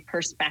my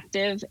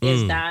perspective,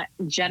 is that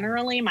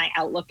generally my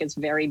outlook is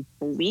very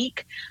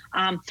bleak.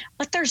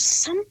 But there's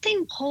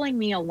something pulling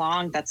me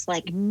along that's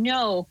like,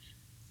 no,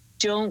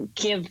 don't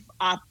give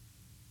up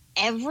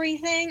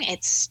everything.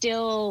 It's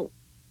still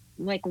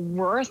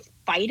worth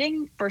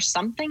fighting for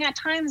something at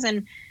times.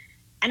 And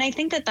I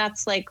think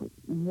that's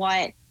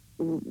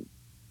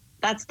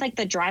that's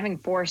the driving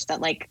force that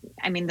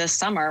this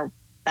summer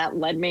that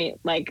led me,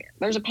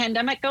 there's a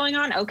pandemic going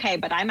on. Okay.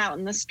 But I'm out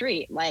in the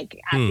street, at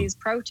these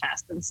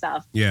protests and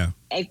stuff. Yeah.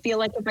 I feel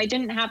like if I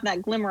didn't have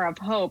that glimmer of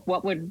hope,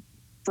 what would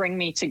bring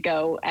me to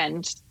go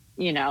and,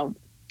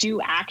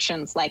 do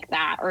actions like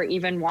that, or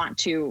even want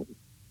to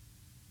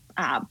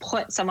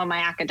put some of my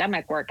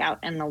academic work out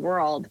in the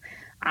world?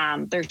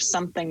 There's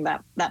something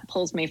that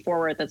pulls me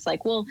forward. That's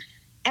well,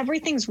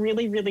 everything's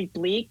really, really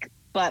bleak,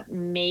 but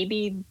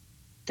maybe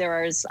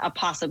there's a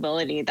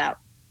possibility that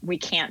we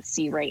can't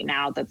see right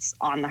now that's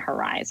on the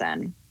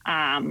horizon.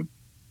 Now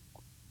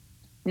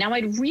I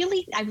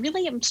really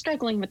am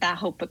struggling with that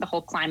hope with the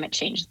whole climate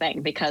change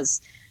thing,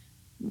 because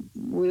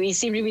we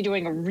seem to be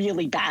doing a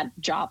really bad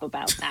job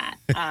about that.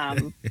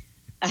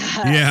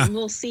 Yeah.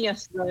 We'll see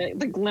if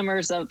the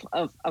glimmers of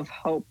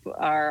hope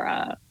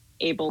are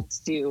able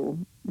to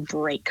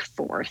break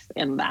forth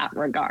in that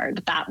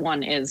regard. That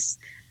one is,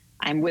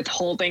 I'm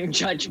withholding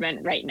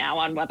judgment right now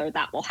on whether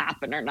that will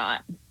happen or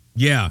not.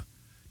 Yeah.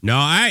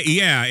 No,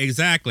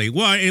 exactly.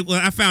 Well,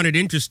 I found it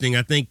interesting.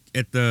 I think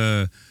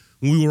when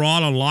we were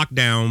all on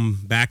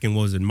lockdown back in,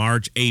 was it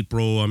March,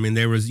 April? I mean,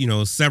 there was,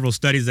 several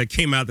studies that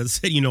came out that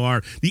said,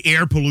 the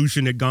air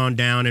pollution had gone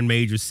down in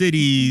major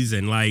cities,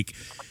 and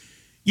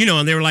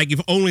and they were like, if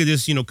only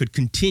this, could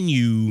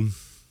continue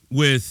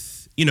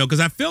with, because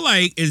I feel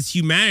like as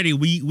humanity,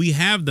 we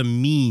have the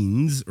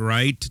means,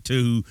 right,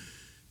 to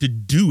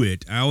do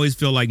it. I always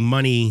feel like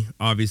money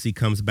obviously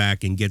comes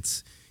back and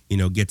gets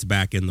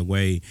back in the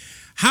way.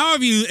 How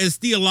have you, as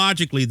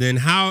theologically then,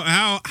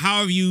 how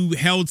have you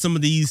held some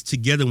of these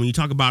together when you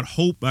talk about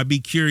hope? I'd be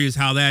curious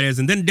how that is.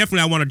 And then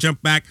definitely I want to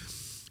jump back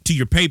to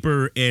your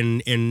paper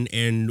and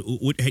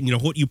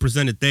what you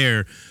presented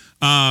there.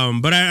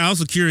 But I'm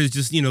also curious,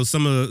 just,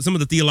 some of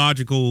the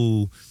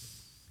theological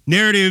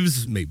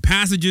narratives, maybe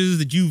passages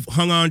that you've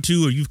hung on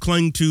to or you've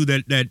clung to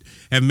that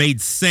have made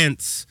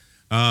sense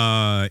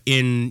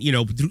in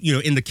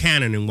the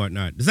canon and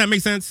whatnot. Does that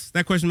make sense?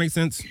 That question makes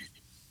sense?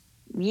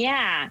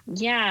 Yeah.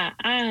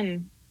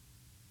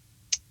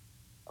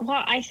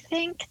 Well, I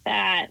think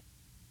that,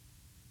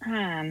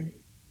 I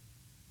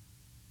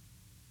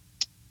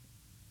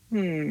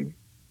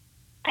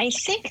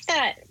think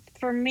that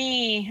for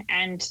me,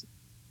 and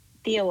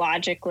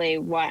theologically,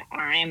 when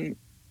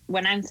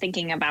I'm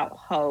thinking about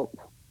hope,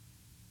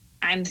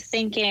 I'm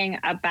thinking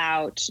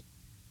about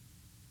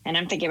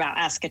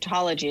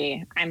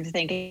eschatology. I'm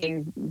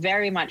thinking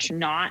very much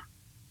not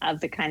of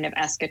the kind of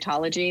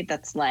eschatology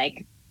that's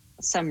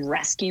some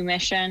rescue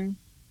mission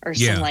or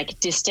some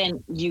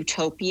distant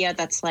utopia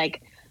that's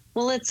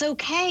well, it's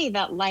okay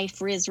that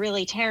life is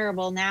really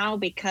terrible now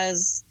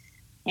because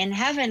in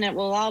heaven it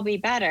will all be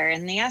better.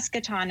 In the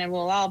eschaton it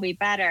will all be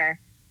better.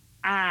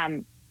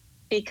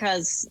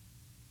 Because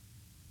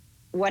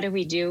what do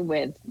we do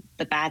with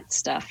the bad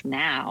stuff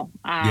now?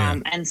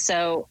 And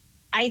so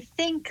I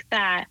think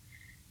that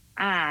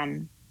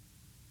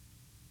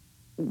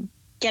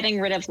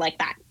getting rid of like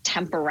that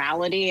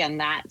temporality and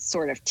that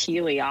sort of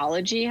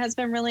teleology has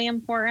been really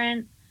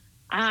important.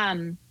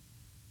 In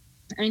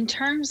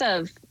terms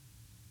of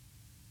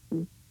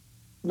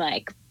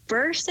like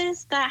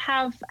verses that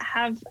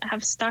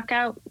have stuck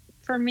out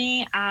for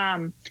me,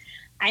 I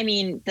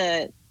mean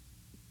the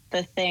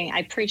thing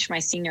I preached my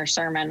senior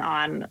sermon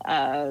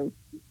on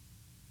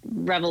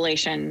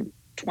Revelation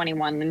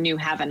 21, the new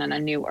heaven and a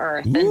new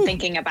earth, and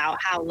thinking about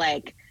how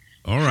like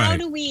how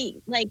do we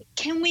like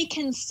can we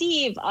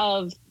conceive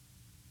of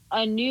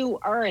a new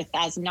earth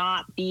as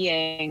not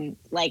being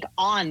like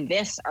on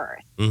this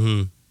earth,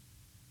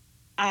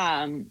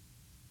 and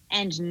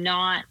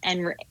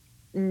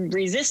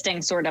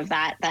resisting sort of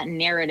that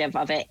narrative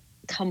of it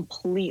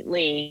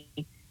completely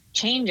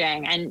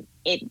changing, and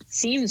it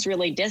seems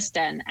really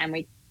distant and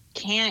we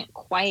can't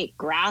quite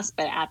grasp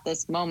it at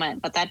this moment,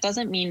 but that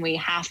doesn't mean we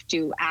have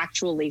to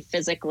actually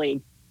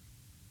physically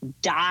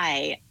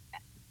die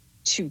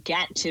to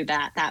get to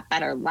that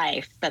better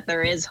life, that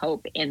there is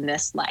hope in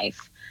this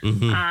life.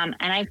 And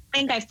I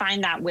think I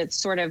find that with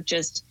sort of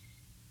just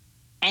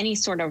any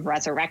sort of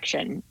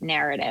resurrection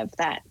narrative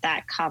that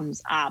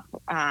comes up,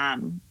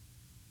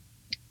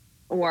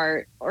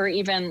 or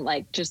even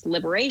like just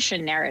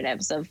liberation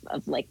narratives of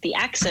like the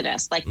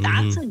Exodus, like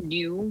that's a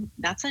new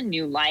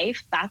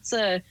life. That's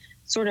a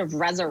sort of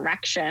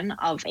resurrection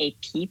of a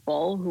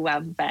people who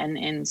have been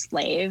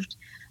enslaved.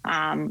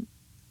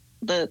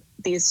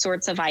 These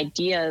sorts of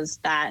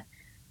ideas that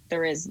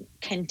there is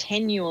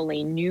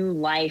continually new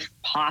life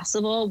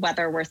possible,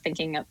 whether we're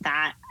thinking of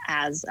that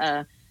as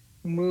a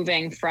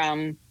moving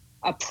from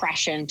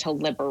oppression to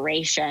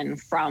liberation,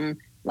 from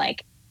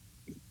like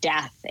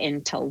death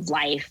into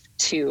life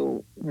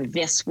to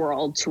this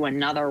world to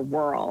another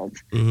world,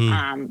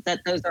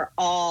 that those are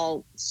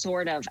all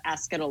sort of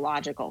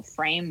eschatological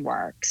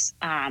frameworks,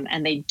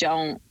 and they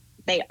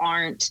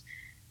aren't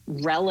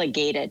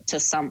relegated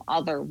to some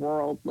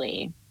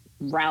otherworldly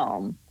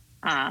realm.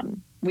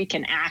 We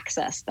can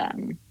access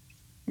them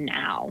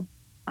now,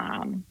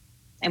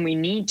 and we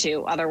need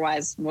to,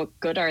 otherwise what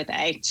good are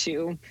they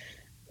to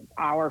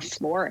our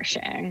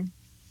flourishing?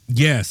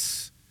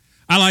 Yes,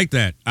 I like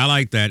that.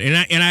 And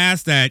I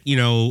asked that,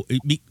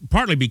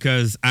 partly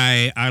because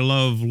I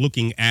love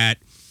looking at,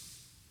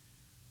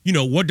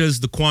 what does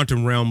the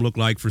quantum realm look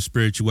like for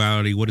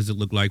spirituality? What does it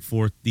look like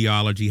for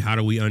theology? How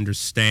do we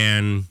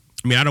understand?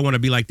 I mean, I don't want to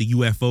be like the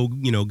UFO,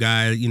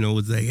 guy,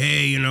 it's like,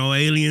 hey,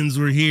 aliens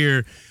were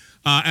here.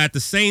 At the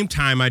same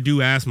time, I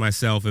do ask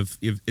myself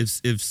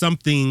if some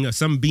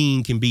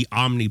being can be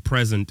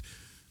omnipresent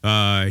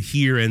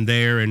here and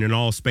there and in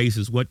all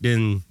spaces, what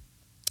then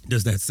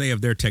does that say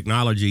of their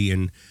technology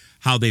and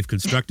how they've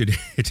constructed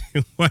it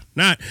and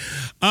whatnot?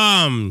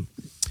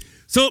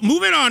 So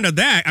moving on to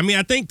that, I mean,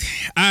 I think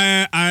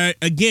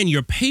again,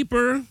 your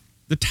paper,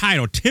 the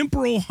title,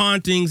 Temporal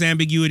Hauntings,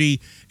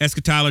 Ambiguity,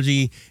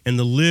 Eschatology, and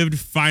the Lived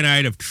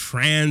Finite of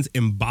Trans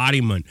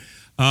Embodiment.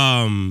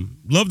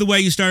 Love the way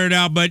you started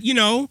out, but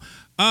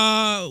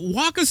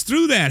walk us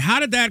through that.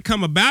 How did that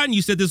come about? And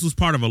you said this was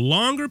part of a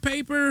longer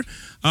paper,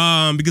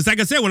 because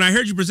like I said, when I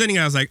heard you presenting it,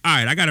 I was like, all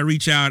right, I got to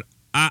reach out.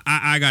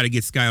 I got to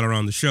get Skylar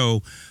on the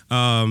show.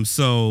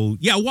 So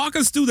yeah, walk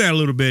us through that a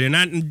little bit. And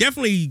I'm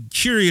definitely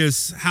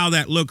curious how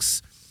that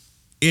looks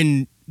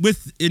in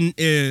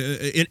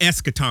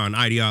eschaton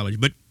ideology,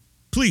 but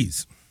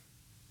please.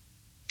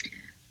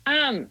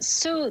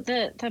 So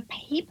the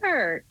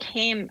paper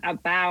came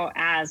about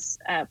as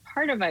a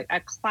part of a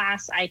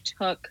class I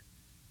took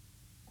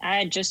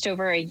just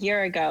over a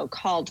year ago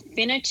called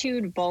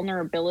Finitude,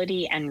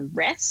 Vulnerability, and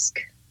Risk.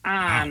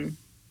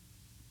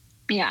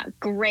 Yeah,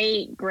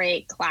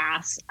 great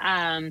class.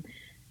 So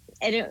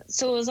it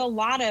was a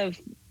lot of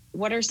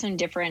what are some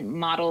different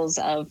models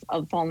of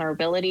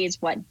vulnerabilities?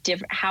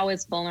 How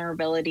is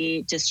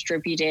vulnerability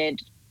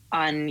distributed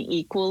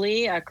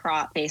unequally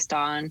across based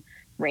on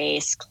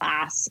race,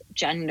 class,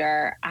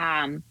 gender,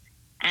 and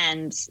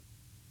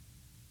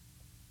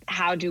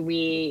how do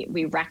we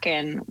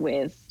reckon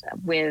with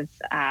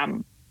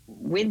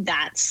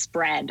that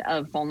spread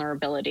of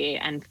vulnerability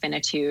and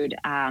finitude,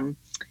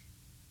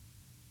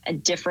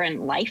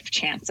 different life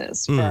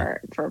chances for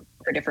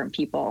different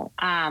people,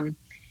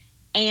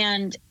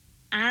 and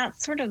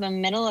at sort of the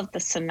middle of the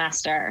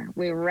semester,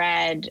 we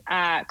read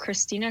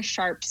Christina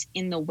Sharp's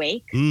In the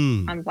Wake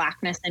on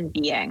Blackness and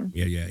Being.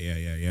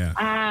 Yeah.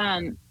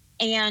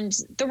 And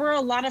there were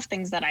a lot of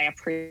things that I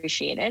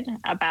appreciated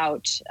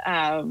about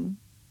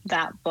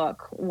that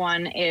book.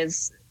 One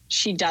is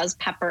she does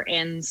pepper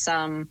in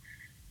some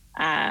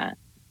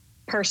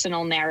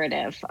personal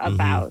narrative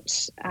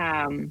about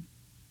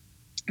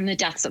the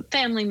deaths of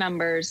family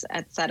members,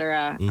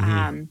 etc.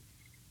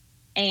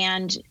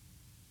 And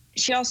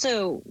she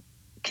also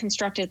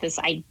constructed this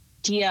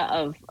idea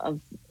of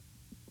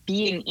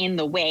being in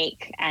the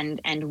wake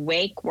and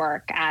wake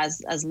work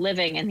as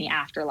living in the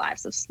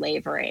afterlives of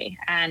slavery.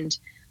 And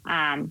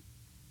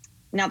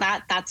now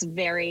that's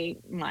very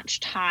much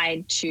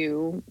tied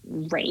to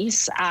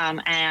race.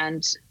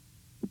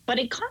 But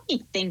it got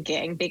me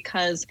thinking,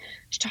 because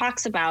she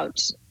talks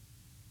about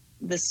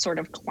this sort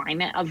of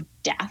climate of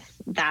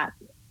death that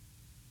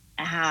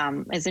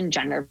is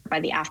engendered by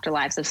the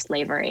afterlives of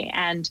slavery.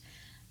 And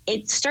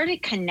it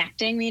started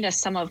connecting me to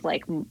some of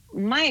like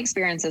my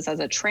experiences as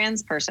a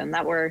trans person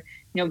that were,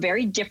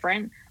 very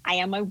different. I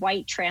am a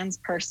white trans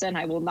person.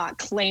 I will not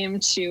claim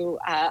to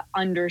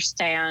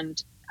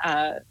understand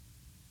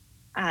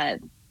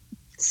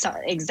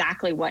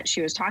exactly what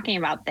she was talking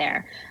about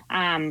there.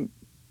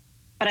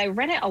 But I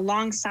read it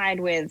alongside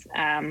with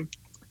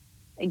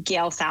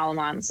Gail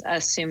Salomon's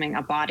Assuming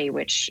a Body,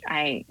 which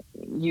I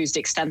used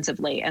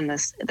extensively in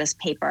this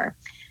paper,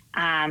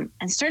 and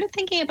started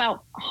thinking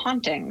about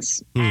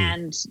hauntings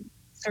and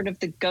sort of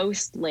the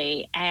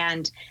ghostly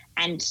and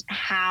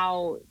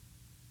how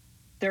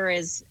there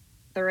is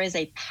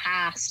a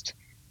past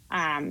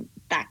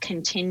that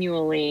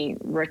continually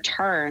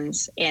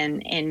returns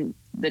in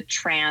the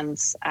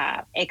trans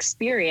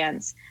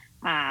experience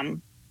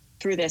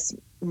through this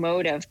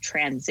mode of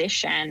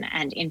transition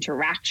and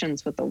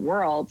interactions with the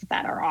world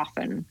that are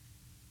often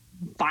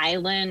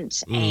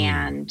violent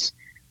and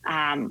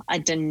a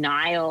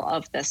denial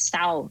of the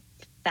self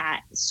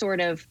that sort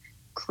of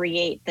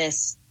create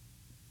this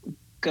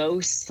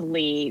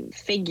ghostly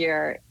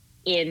figure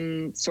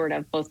in sort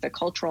of both the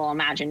cultural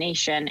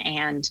imagination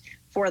and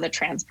for the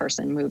trans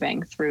person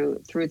moving through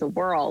the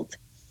world.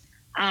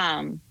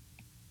 And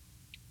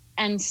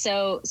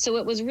so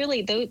it was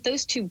really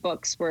those two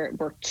books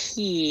were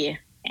key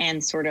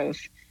and sort of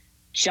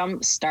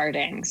jump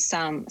starting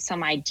some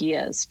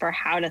ideas for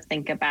how to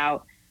think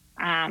about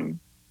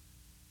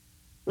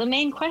the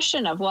main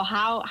question of, well,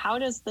 how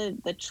does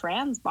the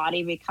trans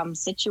body become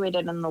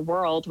situated in the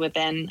world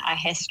within a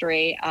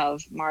history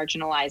of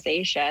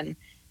marginalization,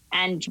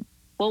 and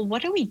well,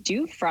 what do we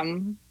do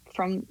from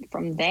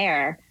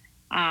there?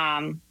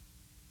 I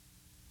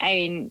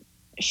mean,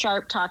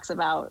 Sharp talks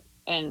about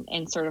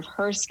in sort of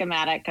her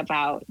schematic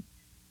about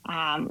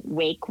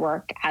wake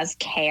work as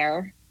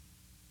care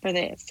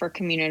for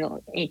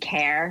community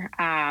care,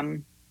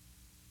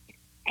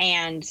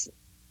 and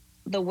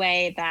the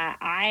way that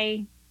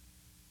I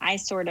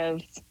sort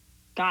of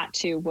got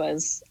to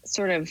was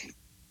sort of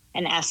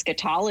an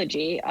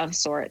eschatology of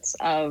sorts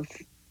of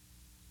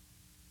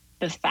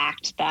the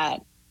fact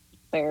that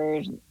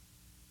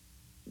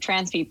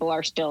trans people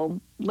are still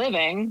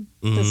living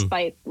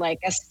despite like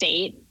a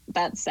state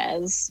that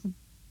says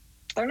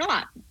they're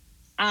not.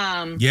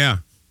 Yeah.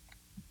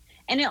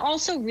 And it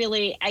also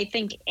really, I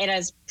think it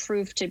has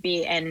proved to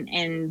be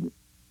in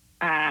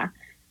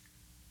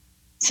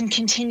some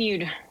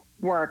continued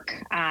work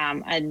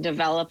and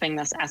developing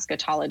this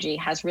eschatology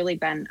has really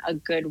been a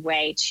good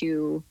way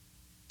to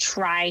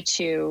try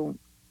to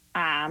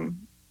have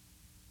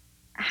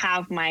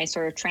my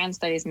sort of trans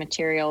studies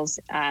materials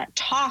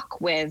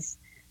talk with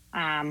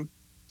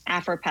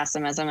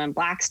Afro-pessimism and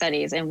Black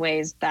studies in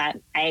ways that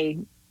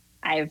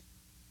I've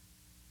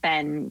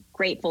been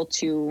grateful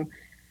to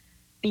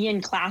be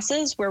in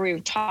classes where we were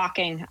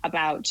talking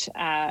about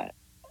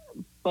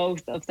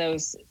both of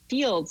those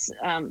fields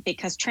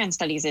because trans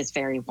studies is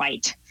very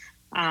white.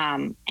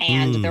 And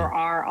there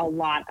are a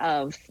lot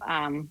of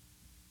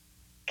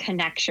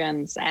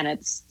connections, and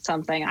it's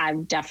something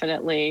I'm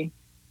definitely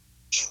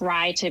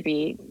try to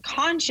be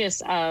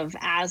conscious of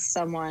as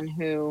someone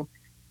who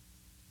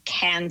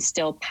can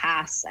still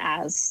pass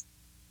as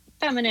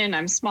feminine.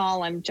 I'm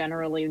small, I'm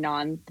generally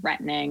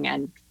non-threatening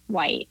and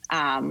white.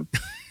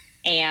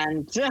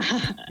 And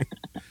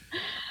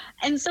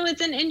and so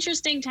it's an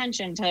interesting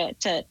tension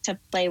to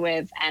play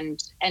with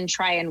and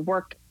try and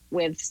work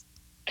with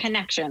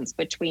connections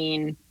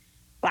between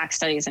Black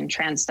studies and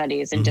trans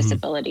studies and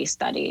disability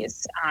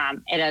studies.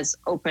 It has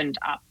opened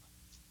up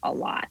a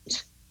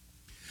lot.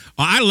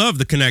 I love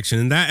the connection,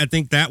 and I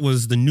think that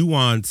was the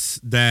nuance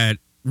that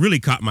really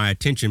caught my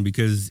attention,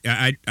 because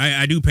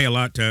I do pay a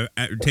lot to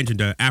attention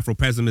to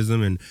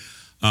Afro-pessimism and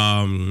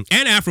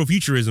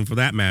Afrofuturism for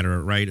that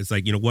matter, right? It's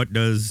like, what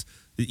does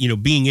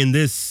being in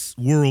this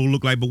world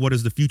look like, but what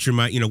does the future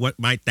what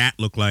might that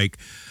look like?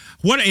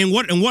 What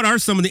are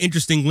some of the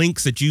interesting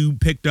links that you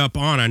picked up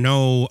on? I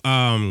know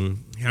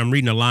I'm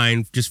reading a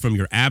line just from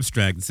your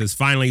abstract that says,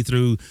 finally,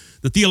 through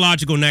the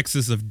theological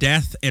nexus of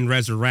death and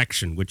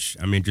resurrection, which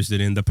I'm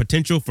interested in, the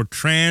potential for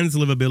trans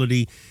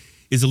livability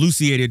is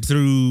elucidated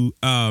through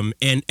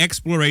an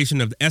exploration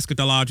of the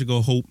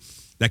eschatological hope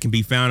that can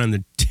be found in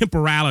the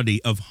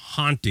temporality of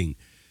haunting.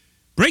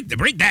 Break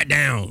that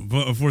down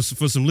for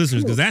some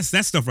listeners, because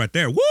that's stuff right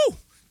there. Woo!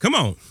 Come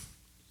on.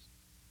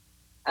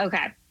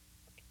 Okay.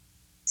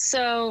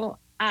 So,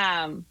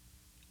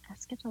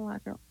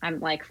 eschatological. I'm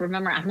like,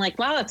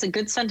 wow, that's a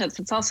good sentence.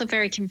 It's also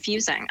very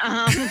confusing.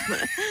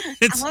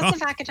 Lots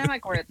of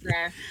academic words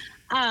there.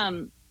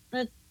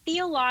 The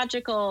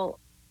theological,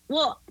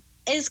 well,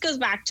 this goes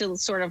back to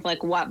sort of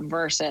like what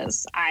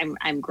verses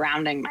I'm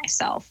grounding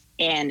myself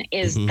in,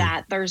 is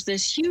that there's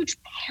this huge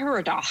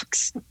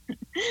paradox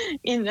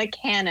in the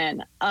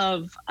canon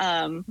of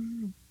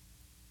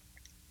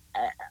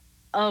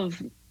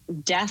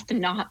death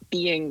not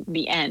being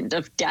the end,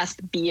 of death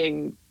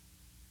being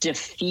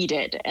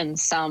defeated in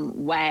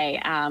some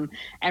way,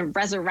 and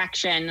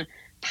resurrection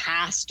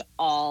past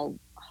all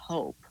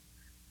hope.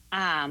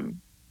 And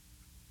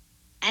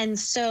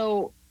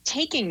so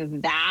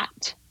taking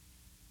that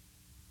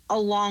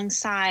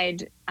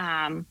alongside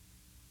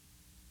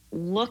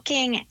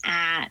looking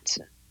at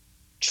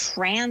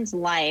trans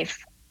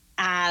life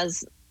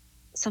as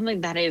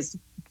something that is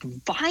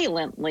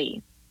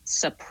violently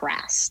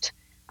suppressed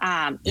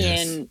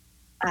in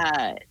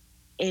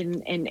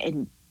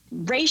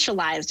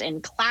racialized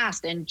and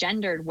classed and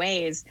gendered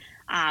ways,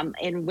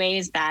 in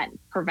ways that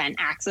prevent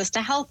access to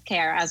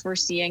healthcare, as we're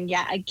seeing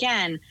yet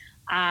again,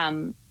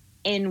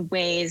 in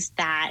ways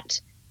that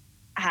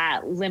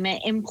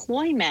limit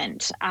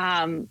employment,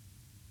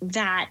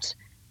 that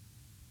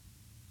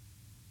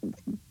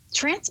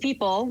trans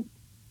people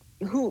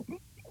who,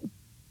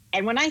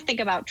 and when I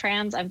think about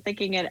trans, I'm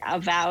thinking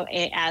about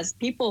it as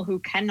people who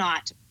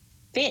cannot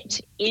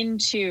fit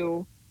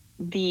into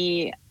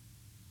the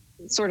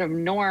sort of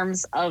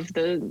norms of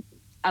the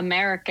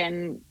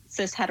American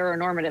cis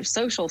heteronormative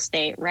social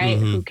state, right?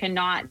 Who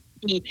cannot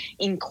be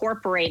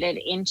incorporated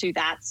into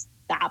that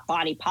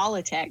body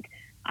politic,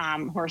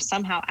 who are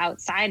somehow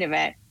outside of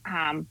it,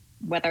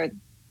 whether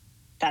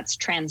that's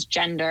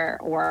transgender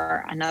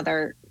or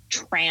another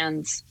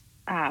trans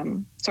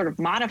sort of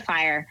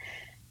modifier,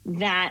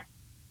 that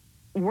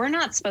we're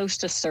not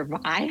supposed to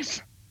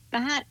survive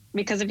that,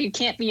 because if you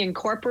can't be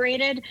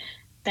incorporated,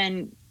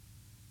 then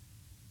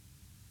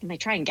they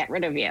try and get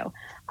rid of you.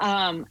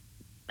 And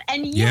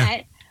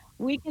yet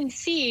we can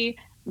see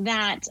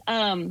that,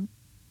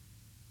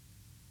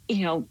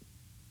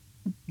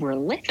 we're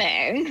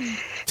living,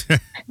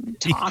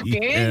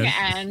 talking,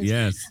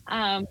 and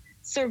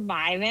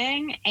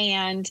surviving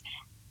and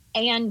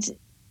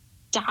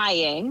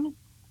dying.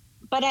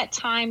 But at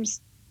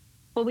times,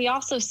 but we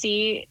also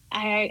see,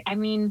 I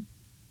mean,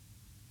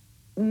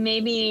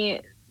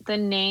 maybe the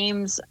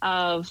names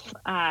of,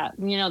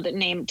 the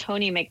name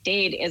Tony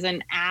McDade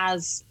isn't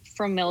as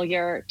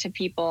familiar to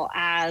people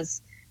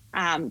as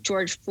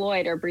George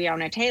Floyd or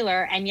Breonna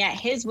Taylor, and yet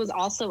his was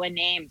also a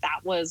name that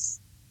was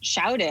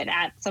shouted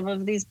at some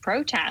of these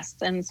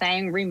protests and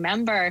saying,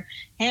 remember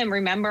him,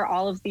 remember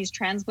all of these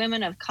trans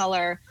women of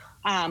color.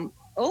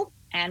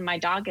 And my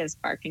dog is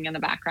barking in the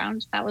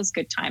background. That was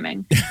good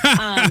timing.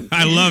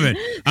 I love it.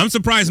 I'm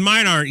surprised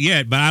mine aren't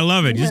yet, but I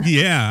love it.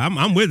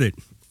 I'm with it.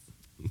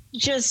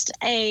 Just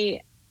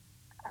a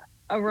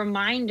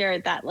reminder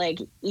that, like,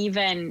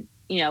 even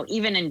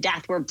in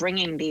death, we're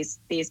bringing these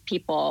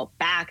people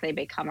back. They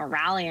become a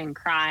rallying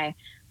cry.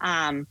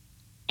 And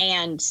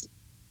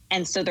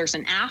so there's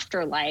an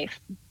afterlife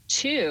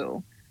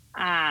too.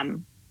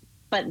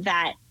 But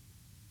that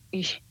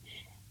they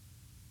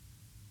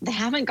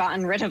haven't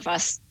gotten rid of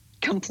us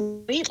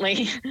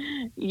completely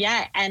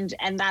yet. And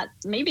that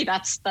maybe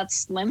that's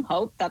slim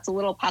hope. That's a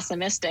little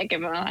pessimistic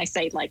when I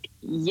say like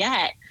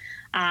yet,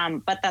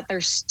 but that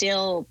there's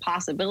still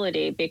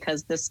possibility,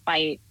 because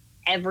despite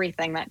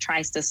everything that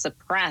tries to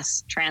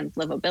suppress trans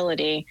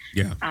livability,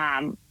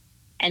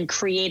 and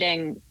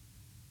creating,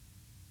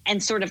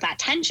 and sort of that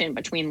tension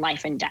between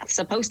life and death,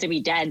 supposed to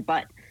be dead,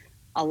 but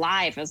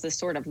alive as this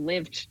sort of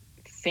lived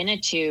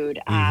finitude,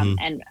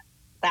 and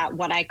that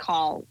what I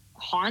call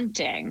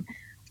haunting,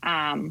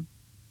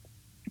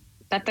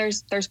 that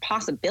there's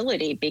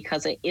possibility,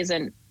 because it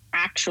isn't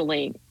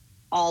actually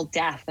all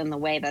death in the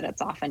way that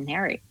it's often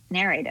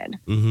narrated.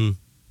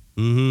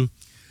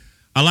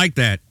 I like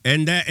that.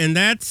 And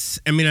that's,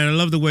 I mean, I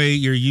love the way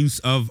your use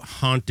of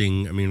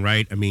haunting, I mean,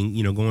 right? I mean,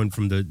 going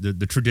from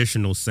the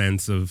traditional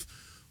sense of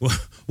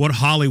what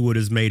Hollywood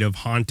is made of,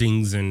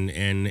 hauntings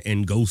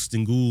and ghosts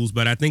and ghouls.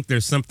 But I think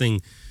there's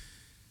something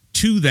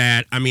to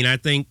that. I mean, I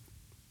think,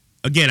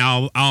 again,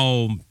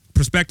 I'll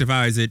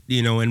perspectivize it,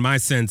 in my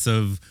sense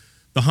of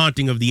the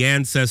haunting of the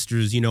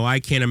ancestors. I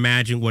can't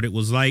imagine what it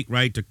was like,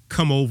 right, to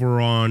come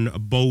over on a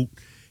boat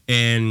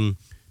and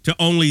to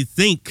only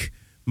think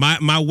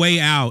my way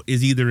out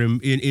is either in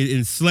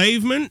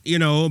enslavement,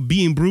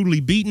 being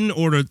brutally beaten,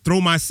 or to throw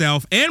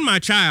myself and my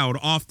child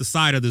off the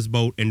side of this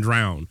boat and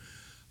drown.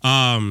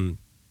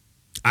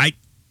 I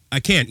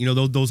can't,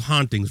 those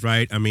hauntings,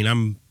 right? I mean,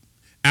 I'm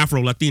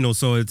Afro-Latino,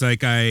 so it's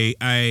like I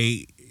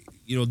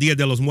Dia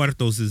de los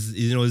Muertos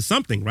is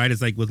something, right?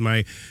 It's like with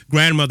my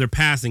grandmother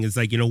passing, it's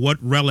like, what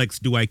relics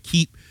do I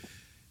keep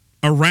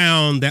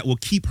around that will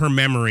keep her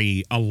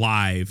memory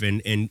alive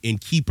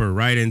and keep her,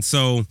 right? And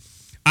so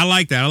I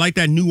like that. I like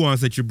that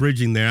nuance that you're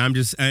bridging there. I'm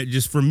just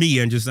for me,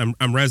 and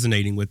I'm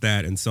resonating with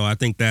that. And so I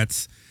think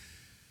that's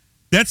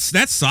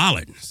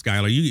solid,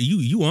 Skylar.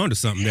 You onto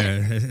something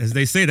there. As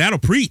they say, that'll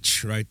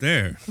preach right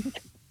there.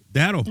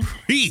 That'll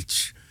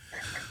preach.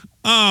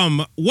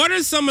 What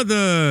are some of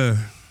the,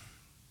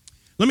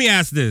 let me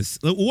ask this.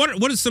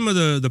 What is some of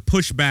the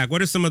pushback?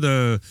 What are some of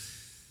the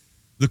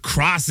the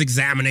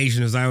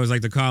cross-examination, as I always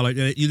like to call it,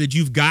 that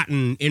you've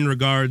gotten in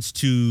regards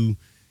to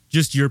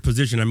just your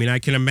position. I mean, I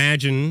can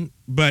imagine,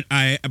 but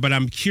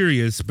I'm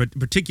curious, but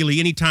particularly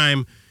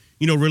anytime,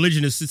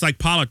 religion is, it's like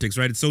politics,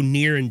 right? It's so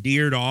near and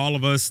dear to all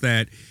of us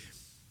that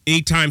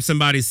anytime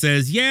somebody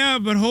says, yeah,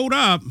 but hold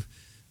up,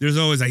 there's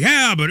always like,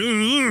 yeah, but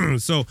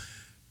so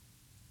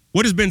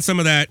what has been some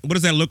of that? What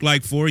does that look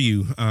like for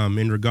you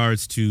in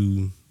regards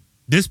to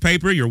this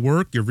paper, your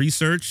work, your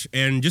research,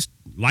 and just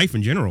life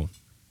in general?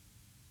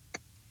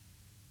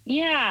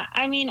 Yeah,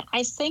 I mean,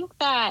 I think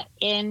that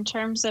in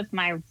terms of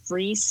my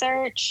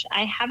research,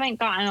 I haven't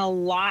gotten a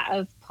lot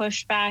of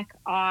pushback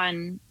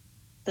on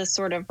the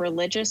sort of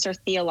religious or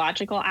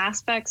theological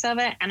aspects of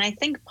it. And I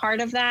think part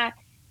of that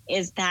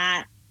is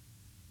that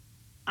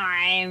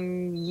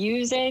I'm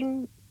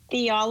using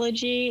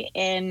theology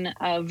in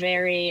a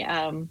very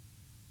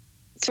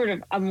sort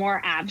of a more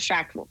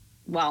abstract,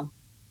 well,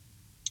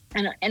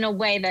 in a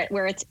way that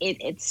where it's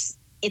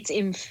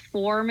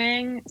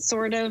informing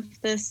sort of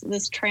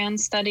this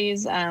trans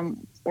studies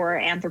or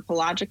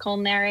anthropological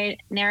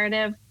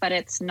narrative, but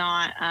it's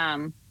not.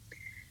 I'm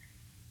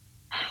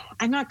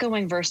not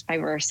going verse by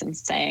verse and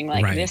saying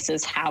like right. This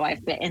is how I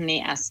fit in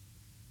the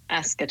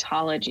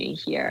eschatology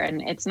here,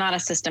 and it's not a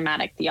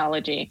systematic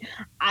theology.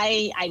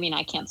 I mean,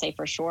 I can't say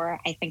for sure.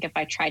 I think if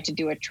I tried to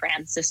do a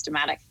trans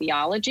systematic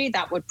theology,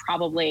 that would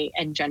probably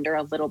engender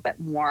a little bit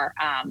more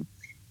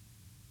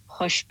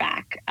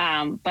pushback.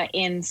 But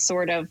in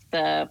sort of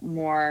the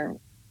more,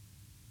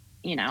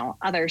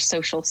 other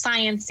social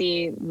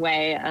sciencey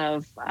way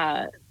of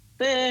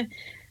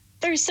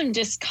there's some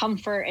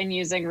discomfort in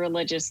using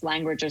religious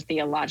language or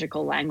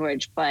theological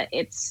language, but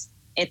it's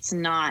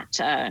not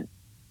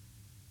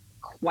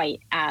quite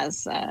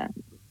as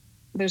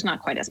there's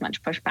not quite as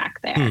much pushback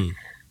there.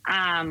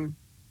 I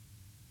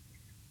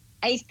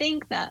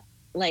think that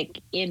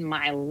like in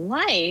my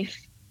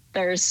life,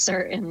 there's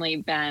certainly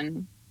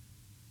been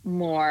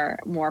more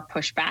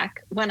pushback.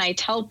 When I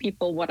tell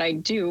people what I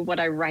do,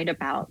 what I write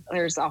about,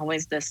 there's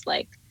always this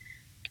like,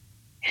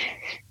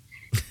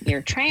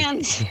 you're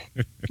trans,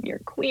 you're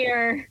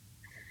queer,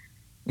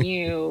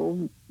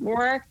 you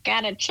work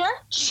at a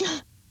church.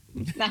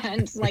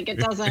 That's like, it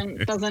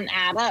doesn't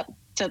add up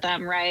to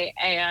them, right?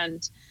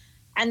 And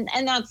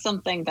that's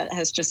something that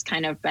has just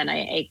kind of been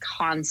a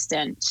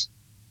constant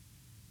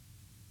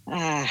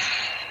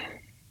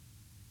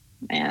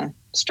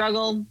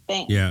struggle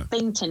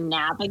thing to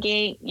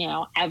navigate,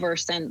 ever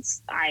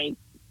since I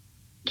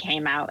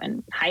came out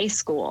in high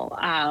school.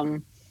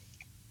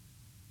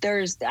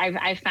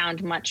 I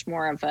found much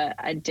more of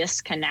a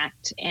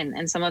disconnect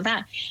in some of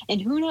that. And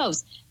who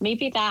knows,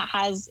 maybe that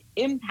has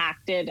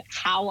impacted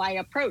how I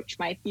approach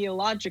my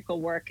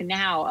theological work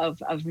now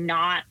of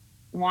not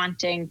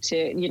wanting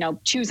to,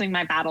 choosing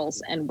my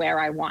battles and where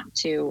I want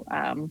to,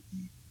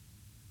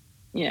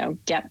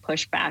 get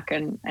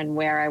pushback and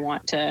where I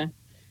want to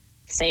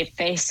save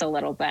face a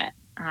little bit.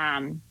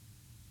 I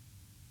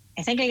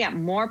think I get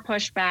more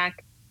pushback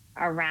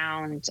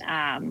around,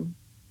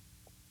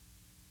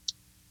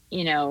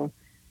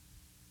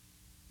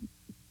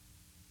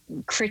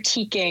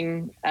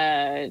 critiquing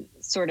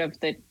sort of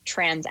the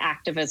trans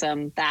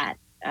activism that,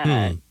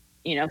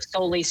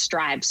 solely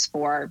strives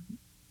for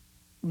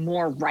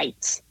more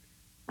rights.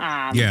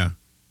 And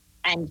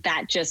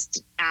that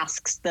just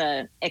asks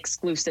the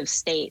exclusive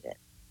state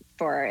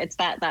for, it's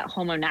that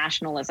homo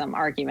nationalism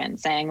argument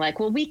saying like,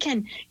 well,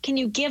 can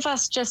you give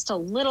us just a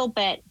little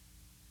bit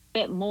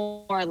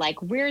more,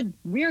 like we're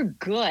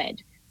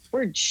good.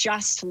 We're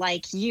just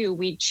like you.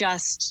 We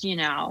just,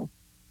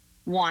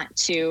 want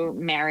to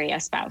marry a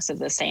spouse of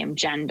the same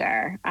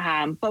gender.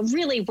 But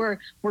really we're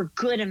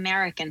good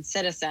American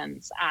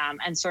citizens,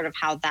 and sort of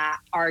how that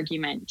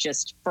argument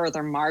just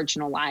further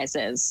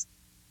marginalizes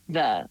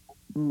the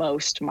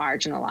most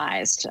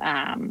marginalized,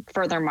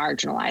 further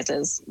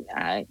marginalizes,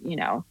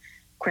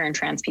 queer and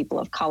trans people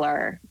of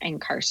color,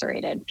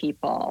 incarcerated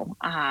people,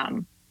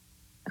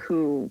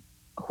 who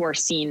are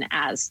seen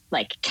as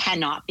like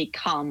cannot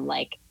become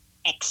like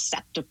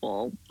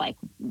acceptable like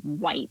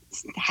white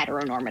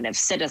heteronormative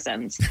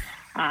citizens.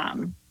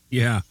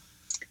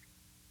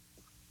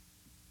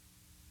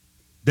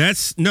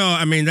 That's no,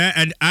 I mean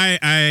that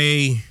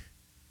I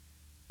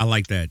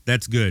like that.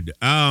 That's good.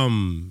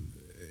 And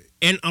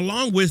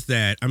along with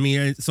that, I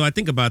mean, so I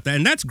think about that,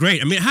 and that's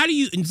great. I mean, how do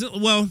you?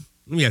 Well,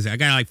 let me ask you. I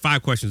got like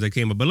 5 questions that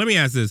came up, but let me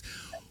ask this: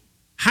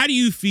 how do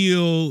you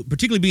feel,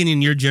 particularly being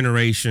in your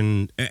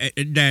generation,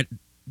 that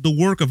the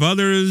work of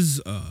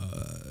others?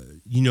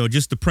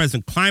 Just the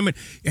present climate,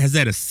 has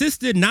that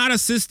assisted, not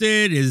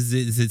assisted? Is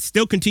it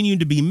still continuing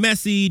to be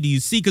messy? Do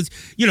you see, because,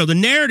 the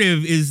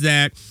narrative is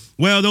that,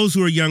 well, those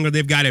who are younger,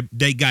 they got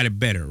it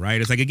better, right?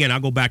 It's like, again, I'll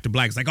go back to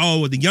black. It's like,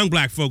 oh, the young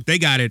black folk, they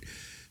got a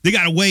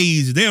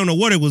ways. They don't know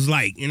what it was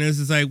like. And it's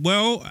just like,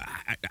 well,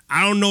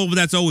 I don't know if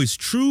that's always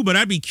true, but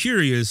I'd be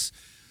curious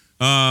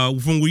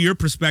from your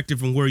perspective,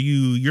 from where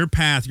your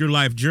path, your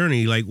life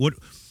journey, like what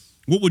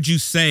would you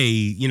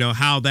say,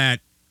 how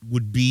that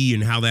would be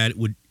and how that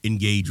would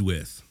engage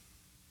with?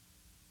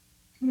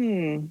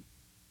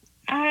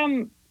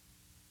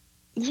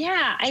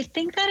 Yeah, I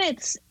think that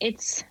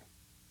it's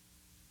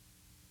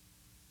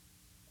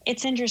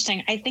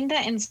interesting. I think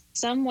that in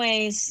some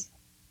ways,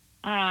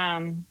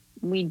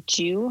 we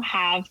do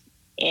have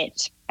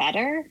it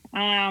better.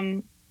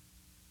 But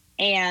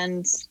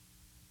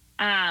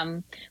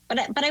I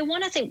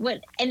want to say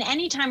and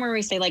any time where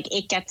we say like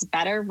it gets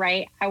better,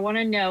 right? I want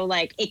to know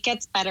like it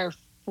gets better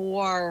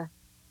for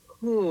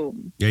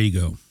whom? There you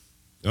go.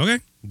 Okay.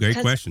 Great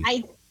question.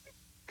 I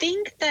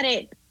think that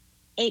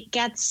it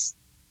gets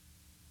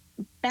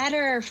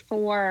better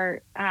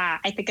for,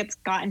 I think it's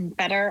gotten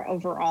better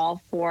overall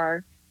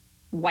for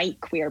white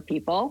queer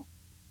people.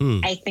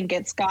 I think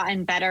it's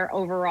gotten better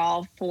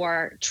overall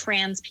for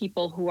trans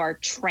people who are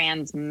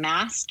trans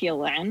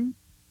masculine.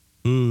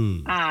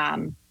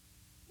 Because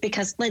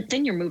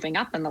then you're moving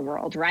up in the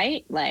world,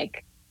 right?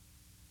 Like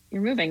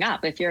you're moving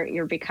up if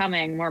you're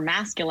becoming more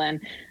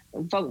masculine.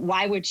 But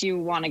why would you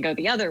want to go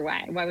the other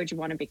way? Why would you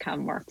want to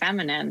become more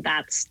feminine?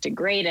 That's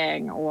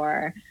degrading.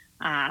 Or,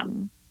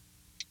 there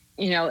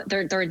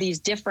are these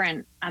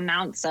different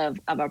amounts of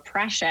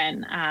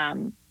oppression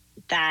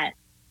that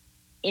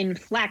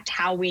inflect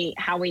how we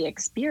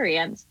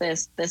experience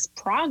this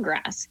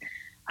progress.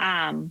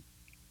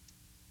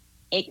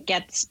 It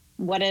gets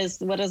what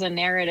does a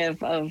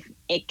narrative of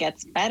it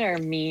gets better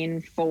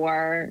mean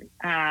for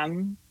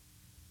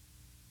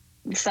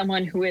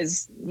someone who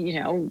is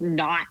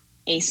not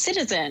a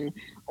citizen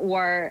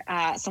or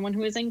someone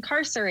who is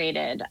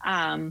incarcerated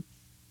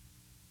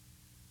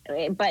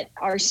but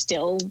are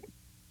still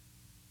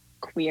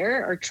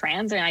queer or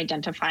trans and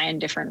identify in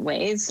different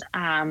ways.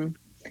 And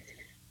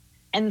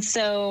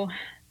so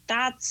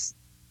that's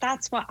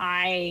what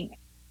I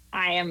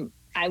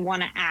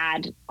want to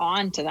add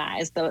on to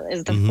that is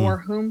the for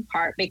whom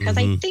part, because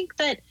I think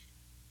that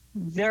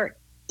there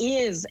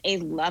is a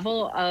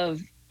level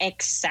of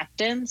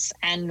acceptance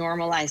and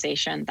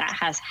normalization that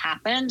has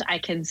happened. I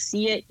can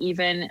see it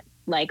even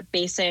like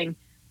basing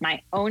my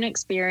own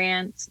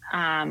experience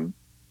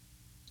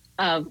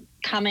of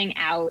coming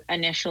out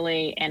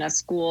initially in a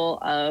school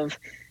of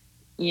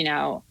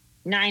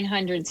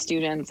 900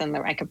 students, and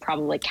I could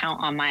probably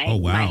count on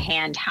my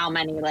hand how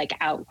many like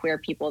out queer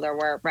people there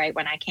were right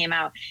when I came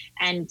out,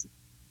 and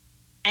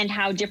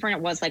how different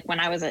it was like when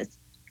I was a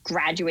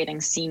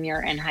graduating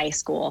senior in high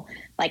school,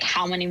 like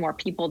how many more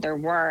people there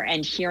were,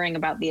 and hearing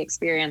about the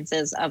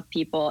experiences of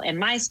people in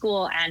my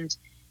school and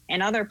in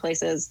other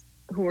places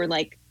who were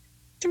like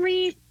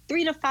 3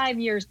 to 5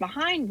 years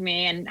behind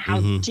me, and how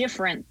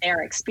different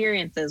their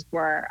experiences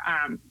were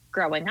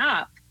growing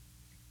up.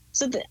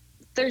 So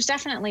there's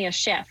definitely a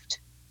shift.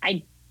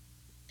 I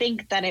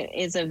think that it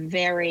is a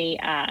very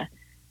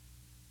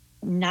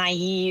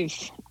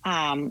naive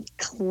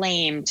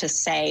claim to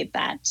say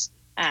that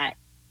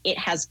it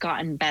has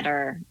gotten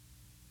better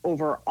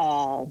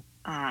overall.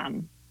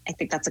 I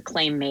think that's a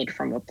claim made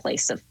from a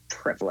place of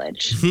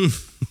privilege.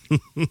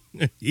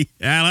 Yeah,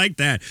 I like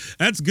that.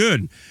 That's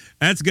good.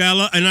 That's good.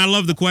 And I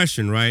love the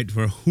question, right?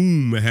 For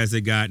whom has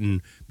it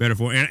gotten better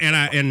for?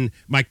 And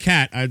my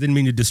cat, I didn't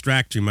mean to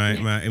distract you.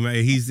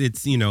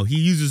 He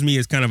uses me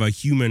as kind of a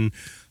human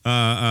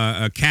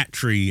a cat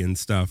tree and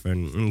stuff.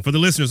 And for the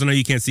listeners, I know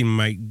you can't see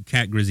my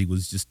cat Grizzy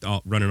was just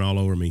running all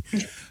over me.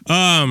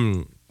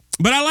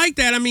 But I like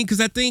that. I mean, because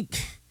I think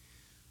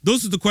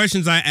those are the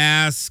questions I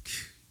ask.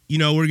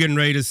 We're getting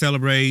ready to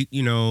celebrate,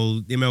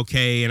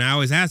 MLK, and I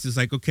always ask, it's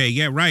like, okay,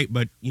 yeah, right,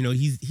 but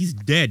he's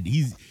dead.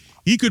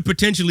 He could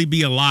potentially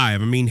be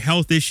alive. I mean,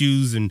 health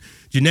issues and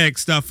genetic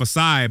stuff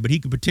aside, but he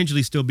could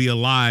potentially still be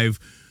alive.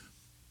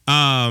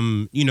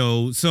 So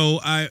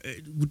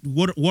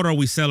what are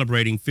we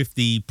celebrating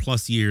 50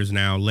 plus years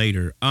now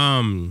later?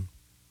 Well,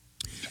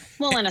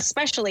 and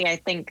especially I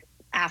think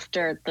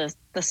after the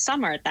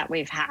summer that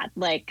we've had,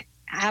 like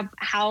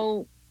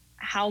how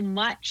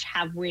much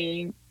have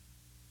we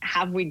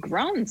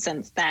grown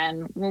since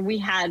then? Well, we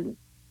had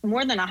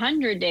more than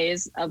 100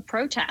 days of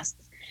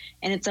protests,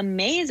 and it's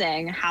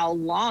amazing how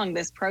long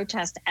this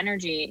protest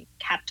energy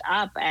kept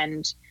up,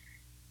 and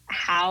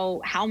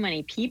how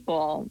many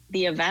people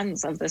the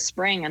events of the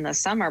spring and the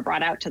summer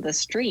brought out to the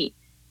street.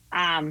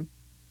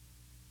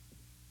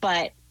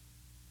 But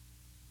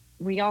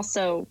we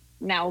also,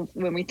 now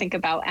when we think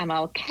about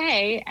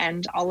MLK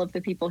and all of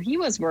the people he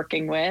was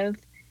working with,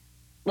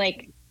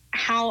 like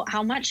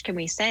how much can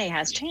we say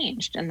has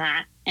changed in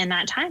that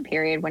time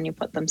period when you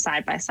put them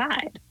side by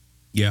side?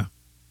 Yeah.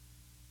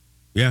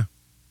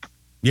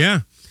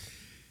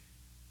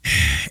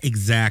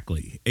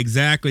 Exactly. That's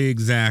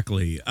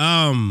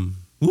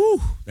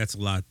a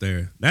lot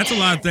there.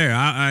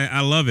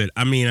 I love it.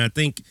 I mean, I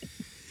think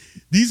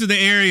these are the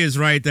areas,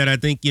 right, that I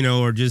think,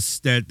 are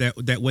just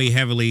that weigh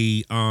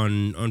heavily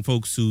on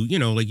folks who,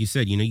 like you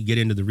said, you get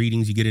into the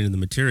readings, you get into the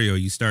material,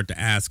 you start to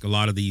ask a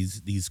lot of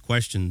these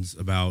questions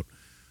about,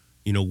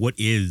 what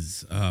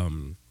is.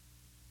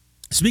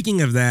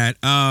 Speaking of that,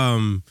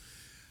 how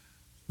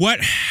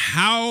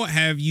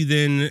have you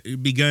then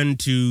begun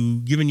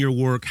to, given your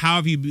work, how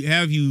have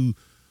you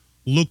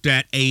looked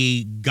at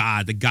the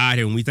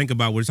Godhead? When we think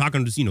about, we're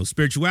talking,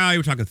 spirituality,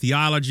 we're talking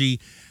theology.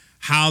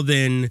 How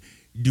then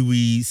do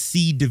we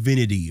see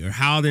divinity, or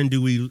how then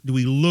do we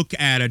look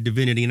at a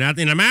divinity? And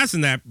I'm asking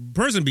that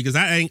person because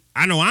I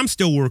know I'm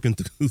still working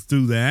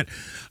through that,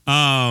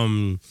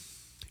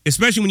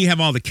 especially when you have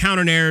all the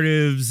counter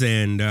narratives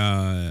and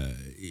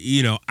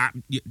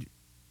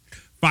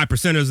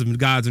 5%ers of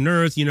gods on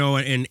earth,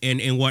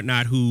 and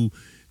whatnot, who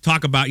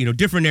talk about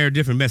different narratives,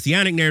 different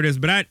messianic narratives.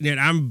 But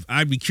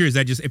I'd be curious.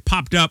 It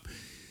popped up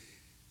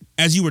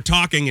as you were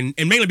talking,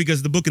 and mainly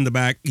because the book in the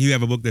back, you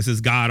have a book that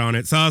says God on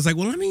it. So I was like,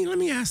 well, let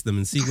me ask them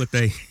and see what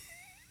they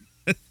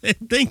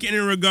thinking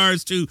in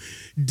regards to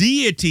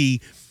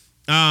deity.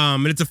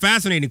 And it's a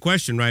fascinating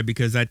question, right?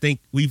 Because I think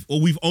we've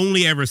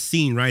only ever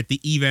seen, right, the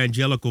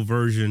evangelical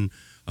version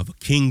of a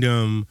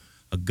kingdom,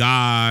 a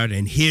God,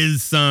 and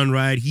his son,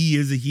 right? He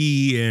is a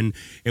he, and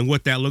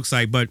what that looks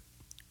like. But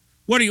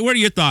what are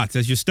your thoughts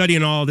as you're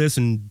studying all this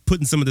and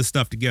putting some of this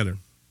stuff together?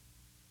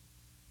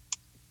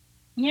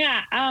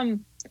 Yeah,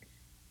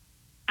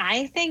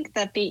 I think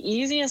that the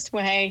easiest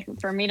way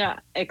for me to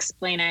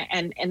explain it,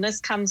 and this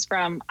comes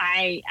from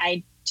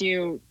I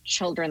do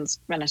children's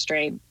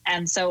ministry,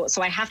 and so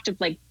I have to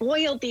like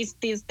boil these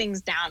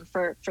things down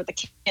for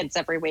the kids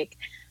every week.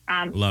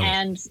 Love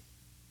and it.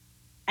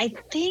 I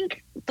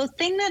think the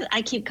thing that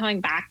I keep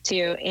coming back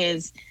to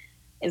is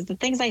the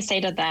things I say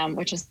to them,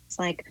 which is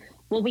like,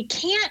 well, we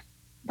can't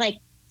like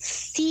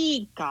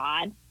see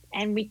God,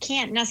 and we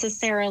can't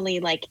necessarily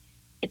like,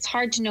 it's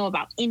hard to know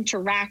about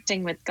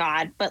interacting with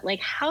God, but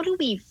like, how do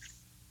we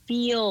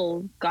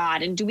feel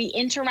God? And do we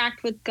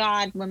interact with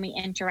God when we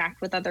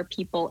interact with other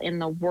people in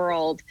the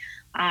world?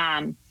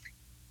 For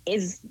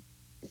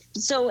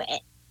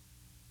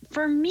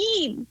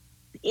me,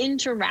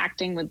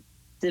 interacting with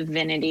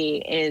divinity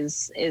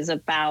is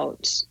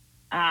about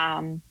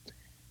the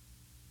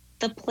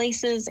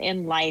places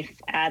in life,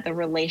 the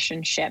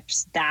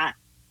relationships that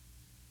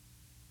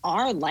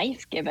are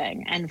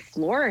life-giving and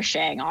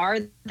flourishing, are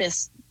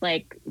this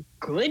like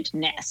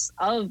goodness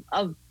of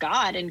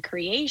God and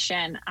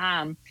creation,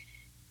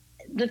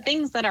 the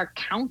things that are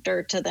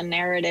counter to the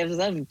narratives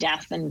of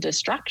death and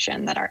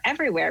destruction that are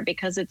everywhere,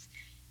 because it's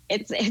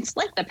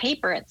like the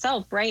paper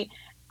itself, right?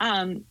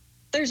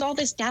 There's all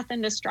this death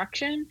and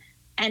destruction,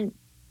 and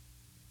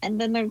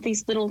then there are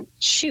these little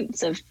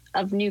shoots of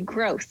new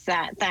growth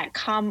that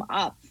come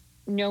up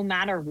no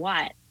matter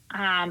what.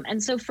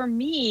 And so for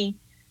me,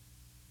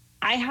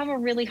 I have a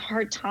really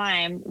hard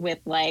time with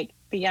like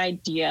the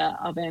idea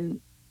of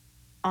an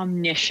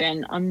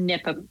omniscient,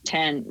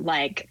 omnipotent,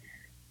 like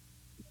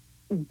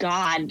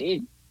God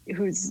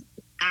who's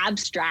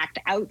abstract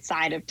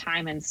outside of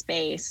time and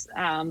space.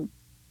 I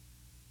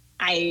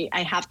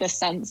have this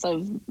sense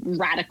of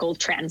radical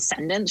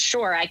transcendence.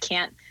 Sure, I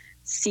can't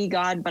see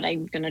God, but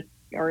I'm going to,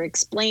 or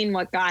explain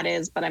what God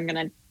is, but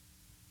I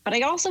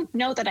also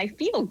know that I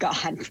feel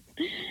God.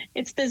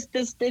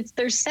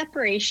 There's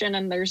separation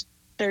and there's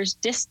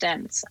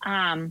distance.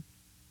 And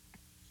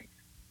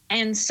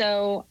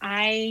so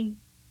I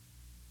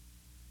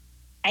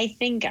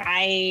think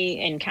I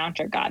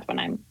encounter God when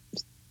I'm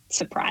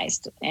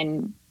surprised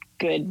in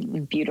good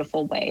and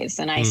beautiful ways.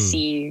 And I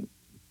see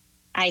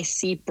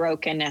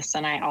brokenness,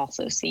 and I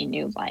also see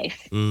new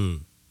life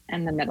in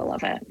the middle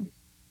of it.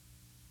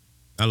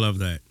 I love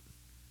that.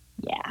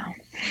 Yeah.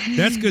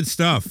 That's good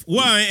stuff.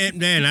 Well, and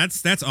man,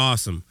 that's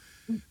awesome.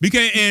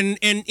 Because and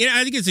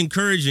I think it's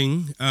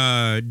encouraging,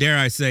 dare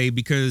I say,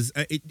 because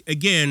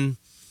again,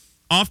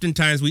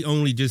 oftentimes we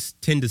only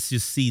just tend to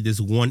just see this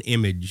one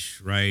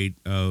image, right,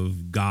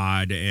 of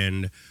God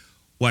and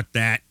what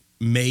that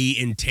may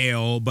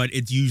entail, but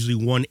it's usually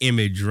one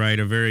image, right?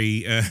 A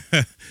very a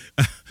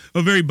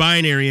very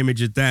binary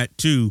image at that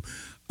too.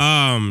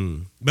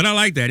 But I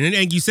like that,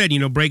 and you said,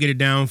 breaking it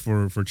down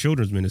for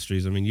children's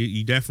ministries. I mean,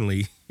 you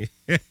definitely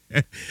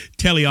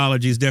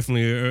teleology is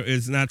definitely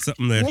is not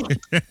something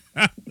that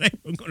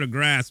I'm going to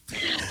grasp.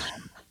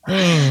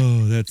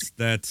 Oh,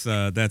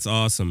 that's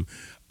awesome.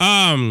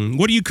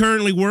 What are you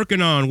currently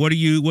working on? What do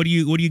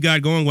you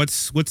got going?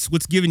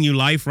 What's giving you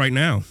life right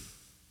now?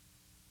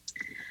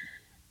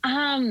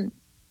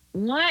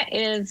 What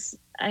is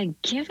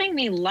giving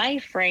me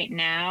life right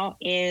now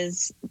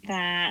is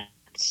that.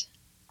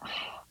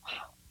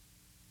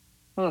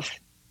 Oof.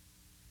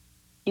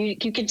 You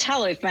can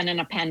tell I've been in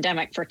a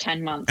pandemic for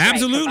 10 months.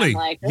 Absolutely.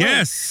 Right? I'm like,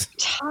 yes.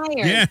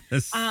 Tired.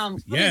 Yes.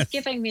 What is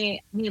giving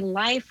me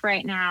life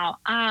right now?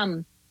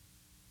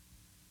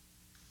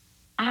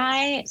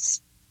 I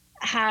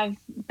have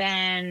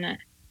been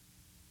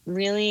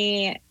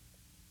really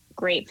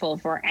grateful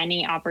for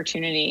any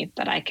opportunity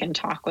that I can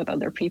talk with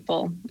other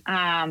people.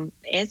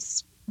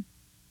 It's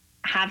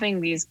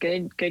having these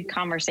good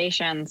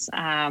conversations,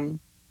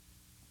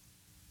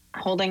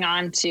 holding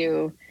on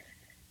to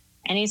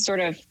any sort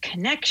of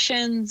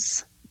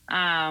connections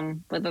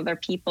with other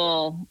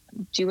people,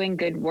 doing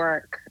good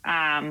work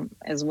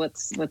is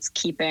what's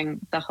keeping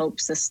the hope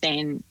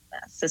sustaining.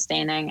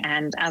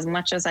 And as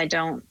much as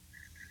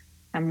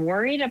I'm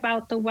worried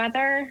about the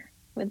weather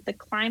with the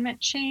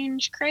climate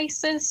change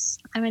crisis,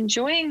 I'm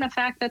enjoying the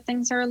fact that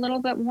things are a little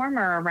bit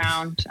warmer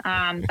around.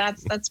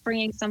 That's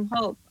bringing some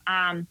hope.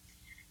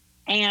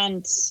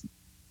 And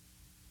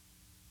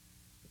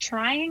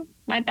trying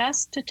my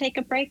best to take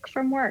a break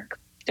from work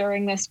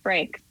during this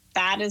break.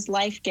 That is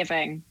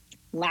life-giving.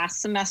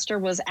 Last semester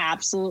was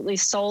absolutely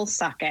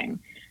soul-sucking.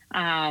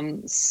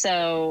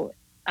 So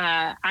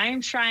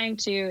I'm trying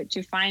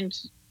to find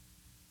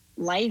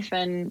life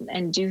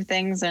and do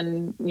things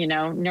and,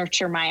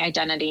 nurture my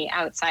identity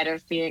outside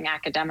of being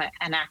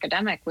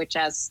academic, which,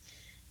 as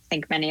I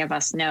think many of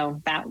us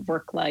know, that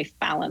work-life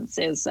balance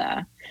is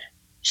a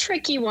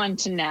tricky one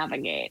to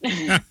navigate.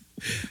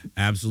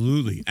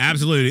 Absolutely.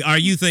 Are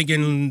you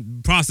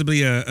thinking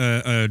possibly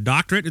a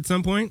doctorate at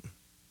some point?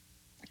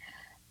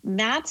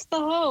 That's the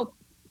hope.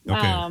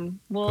 Okay.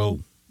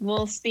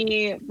 We'll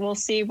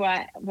see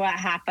what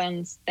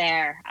happens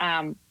there.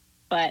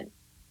 But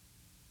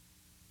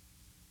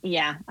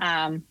yeah,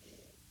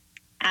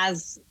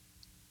 as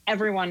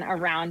everyone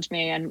around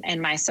me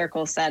and my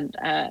circle said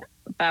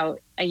about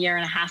a year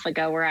and a half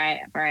ago, where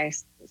I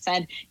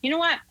said, you know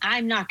what,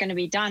 I'm not going to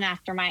be done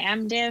after my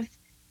MDiv.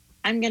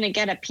 I'm going to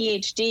get a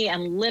PhD.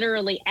 And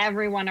literally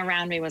everyone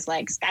around me was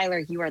like,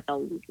 Skylar, you are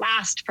the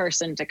last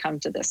person to come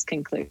to this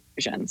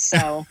conclusion.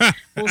 So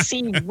we'll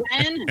see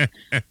when,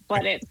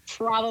 but it's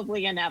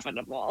probably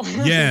inevitable.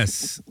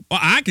 Yes. Well,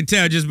 I could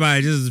tell just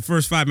by the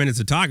first 5 minutes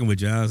of talking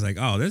with you, I was like,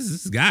 oh, this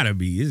has got to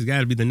be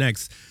the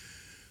next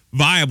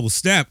viable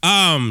step.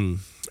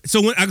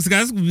 So my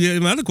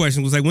other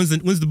question was like,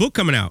 when's the book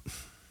coming out?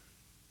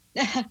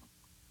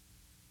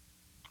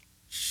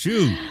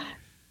 Shoot.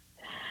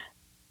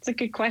 It's a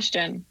good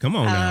question. Come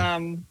on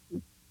now.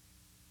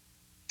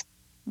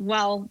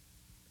 Well,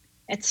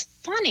 it's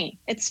funny.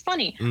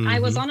 Mm-hmm. I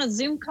was on a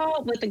Zoom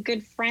call with a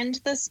good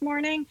friend this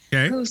morning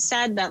who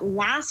said that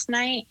last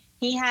night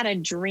he had a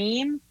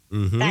dream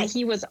that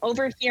he was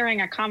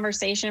overhearing a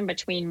conversation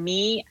between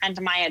me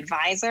and my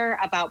advisor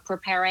about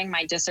preparing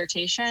my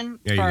dissertation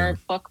for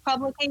book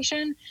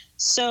publication.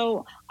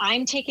 So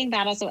I'm taking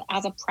that as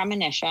a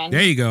premonition.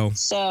 There you go.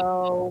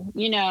 So,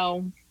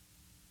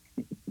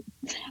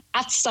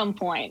 at some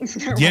point,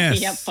 there will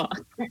be a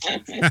book.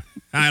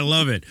 I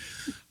love it.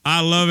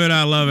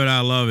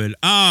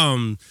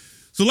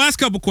 So last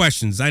couple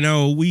questions. I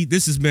know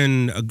this has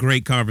been a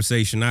great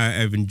conversation.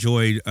 I've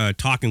enjoyed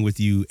talking with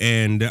you,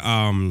 and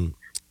I'll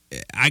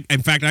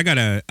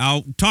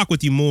talk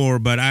with you more,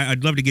 but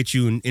I'd love to get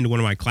you into one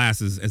of my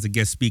classes as a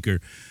guest speaker.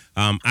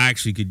 I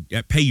actually could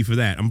pay you for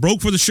that. I'm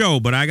broke for the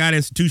show, but I got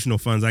institutional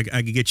funds. I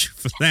could get you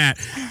for that.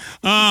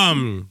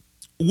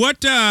 What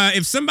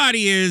if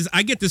somebody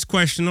I get this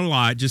question a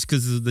lot just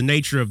because of the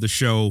nature of the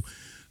show,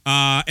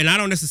 and I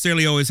don't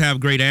necessarily always have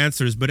great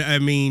answers, but I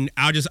mean,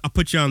 I'll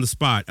put you on the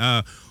spot.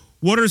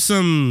 What are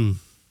some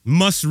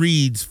must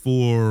reads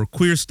for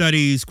queer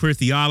studies, queer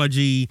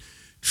theology,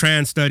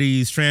 trans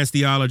studies, trans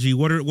theology?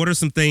 What are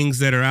some things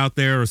that are out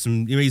there, or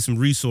maybe some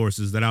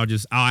resources that I'll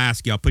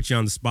ask you? I'll put you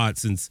on the spot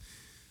since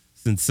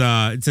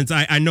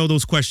I know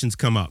those questions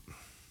come up.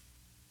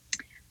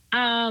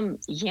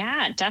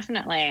 Yeah,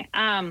 definitely.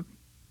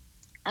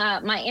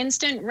 My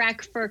instant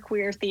rec for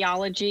queer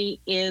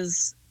theology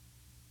is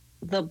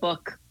the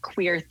book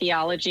Queer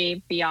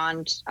Theology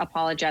Beyond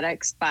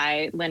Apologetics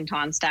by Lynn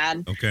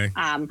Tonstad. Okay.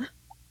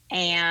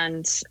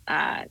 And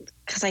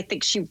because I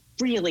think she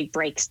really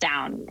breaks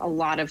down a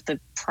lot of the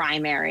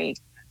primary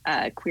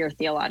queer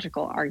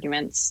theological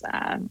arguments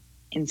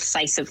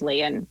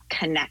incisively and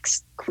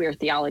connects queer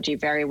theology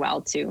very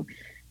well to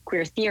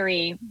queer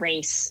theory,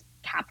 race,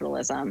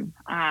 capitalism.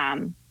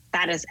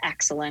 That is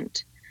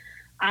excellent.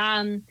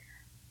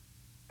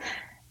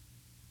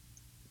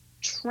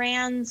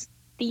 Trans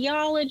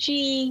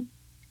theology,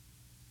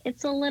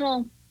 it's a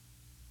little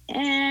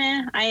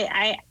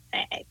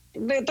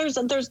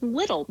there's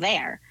little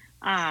there.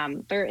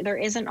 There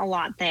isn't a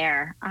lot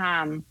there.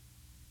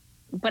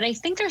 But I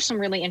think there's some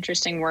really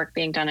interesting work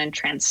being done in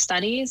trans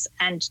studies,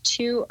 and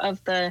two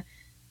of the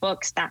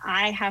books that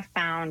I have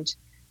found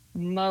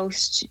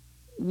most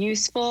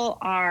useful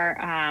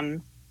are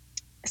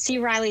C.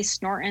 Riley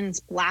Snorton's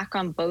Black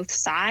on Both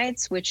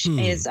Sides, which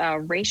is a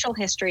racial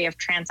history of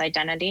trans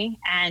identity,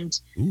 and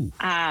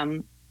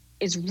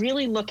is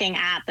really looking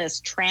at this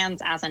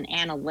trans as an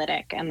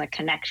analytic and the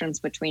connections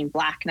between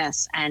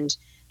Blackness and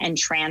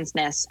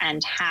transness,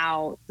 and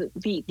how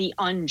the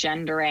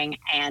ungendering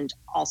and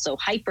also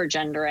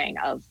hypergendering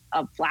of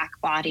Black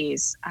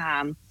bodies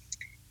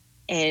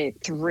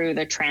through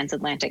the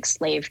transatlantic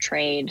slave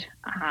trade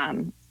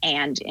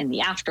and in the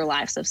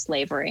afterlives of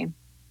slavery.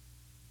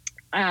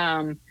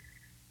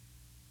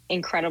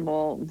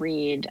 Incredible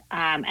read.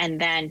 And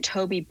then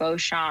Toby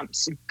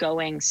Beauchamp's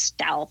Going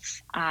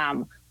Stealth,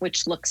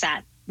 which looks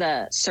at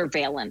the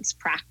surveillance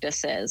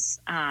practices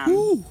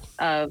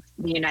of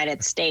the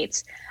United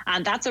States.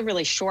 That's a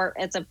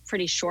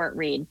pretty short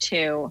read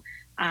too.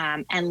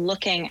 And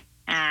looking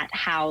at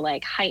how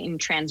like heightened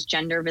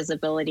transgender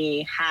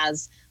visibility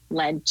has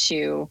led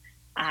to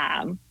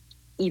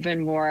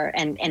even more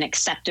and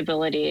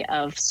acceptability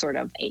of sort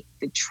of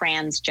the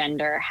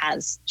transgender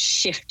has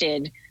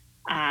shifted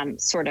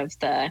sort of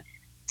the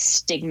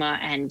stigma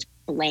and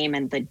blame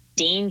and the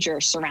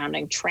danger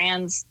surrounding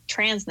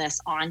transness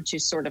onto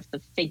sort of the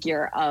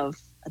figure of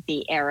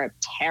the Arab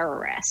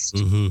terrorist.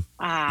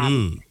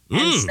 Mm-hmm.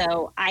 And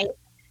so I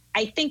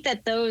think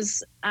that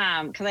those,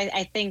 because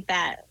I think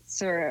that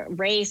sort of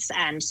race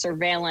and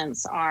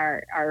surveillance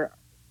are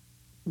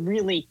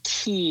really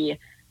key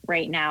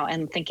right now,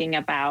 and thinking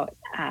about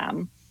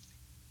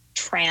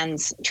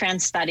trans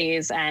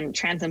studies and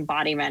trans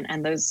embodiment,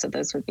 and those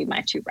would be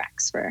my two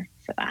recs for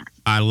that.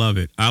 I love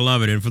it.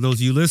 And for those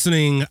of you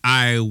listening,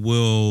 I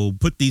will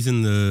put these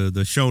in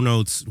the show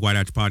notes,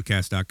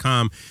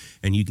 whiteouchpodcast.com,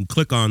 and you can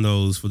click on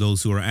those for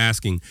those who are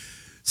asking.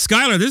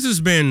 Skylar, this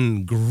has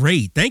been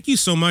great. Thank you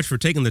so much for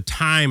taking the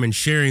time and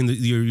sharing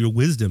your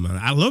wisdom.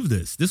 I love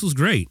this. This was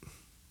great.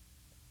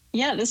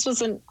 Yeah, this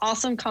was an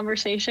awesome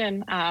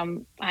conversation.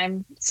 I'm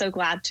so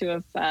glad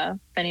to have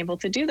been able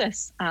to do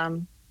this.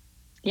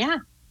 Yeah,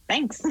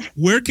 thanks.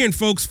 Where can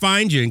folks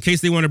find you in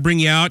case they want to bring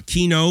you out,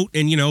 keynote,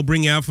 and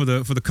bring you out for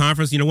the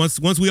conference?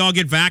 Once we all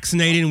get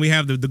vaccinated and we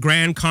have the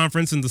grand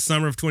conference in the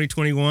summer of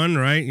 2021,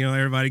 right?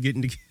 Everybody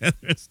getting together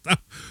and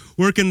stuff.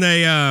 Where can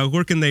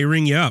they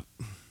ring you up?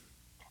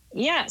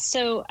 Yeah,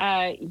 so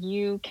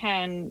you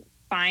can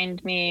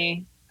find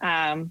me.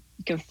 You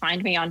can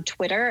find me on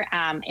Twitter.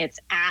 It's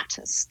at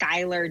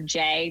Skylar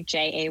J,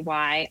 JAY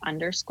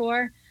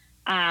 _.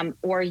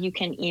 Or you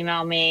can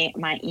email me.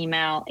 My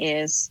email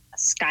is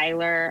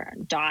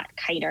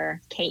skylar.keiter,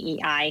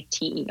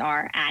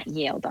 KEITER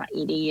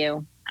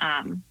 @yale.edu.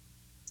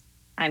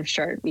 I'm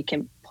sure we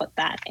can put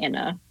that in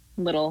a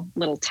little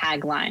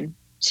tagline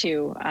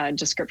to a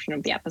description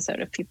of the episode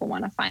if people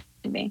want to find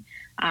me.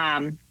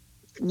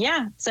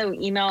 Yeah, so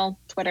email,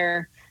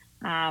 Twitter,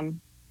 and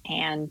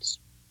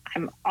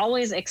I'm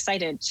always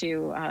excited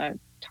to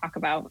talk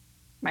about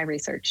my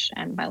research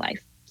and my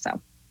life.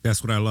 So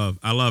that's what I love.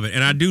 I love it.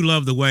 And I do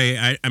love the way,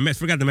 I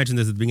forgot to mention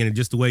this at the beginning,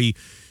 just the way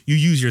you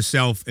use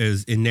yourself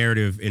as in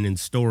narrative and in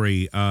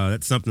story.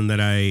 That's something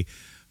that I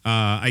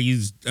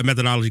use a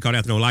methodology called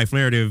ethno-life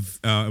narrative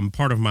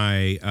part of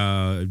my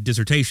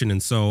dissertation.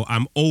 And so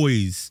I'm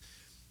always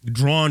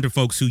drawn to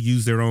folks who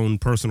use their own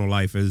personal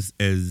life as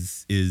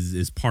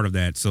part of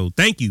that. So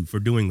thank you for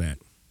doing that.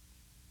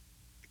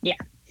 Yeah.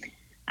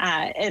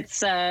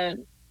 It's a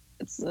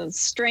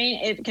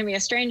strange, it can be a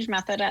strange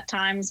method at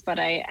times, but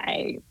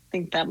I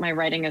think that my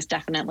writing is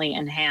definitely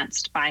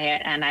enhanced by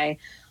it. And I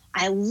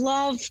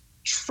love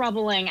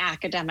troubling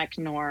academic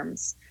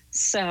norms.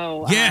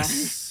 So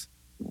yes.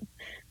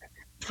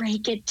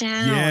 Break it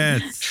down,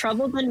 yes.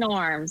 Trouble the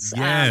norms.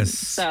 Yes.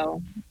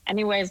 So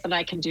any ways that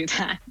I can do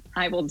that,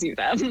 I will do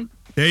them.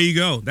 There you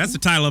go. That's the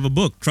title of a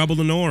book, Trouble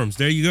the Norms.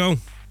 There you go.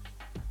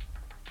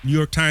 New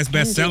York Times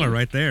bestseller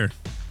right there.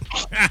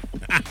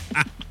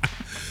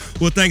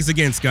 Well, thanks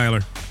again,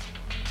 Skylar.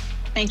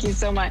 Thank you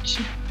so much.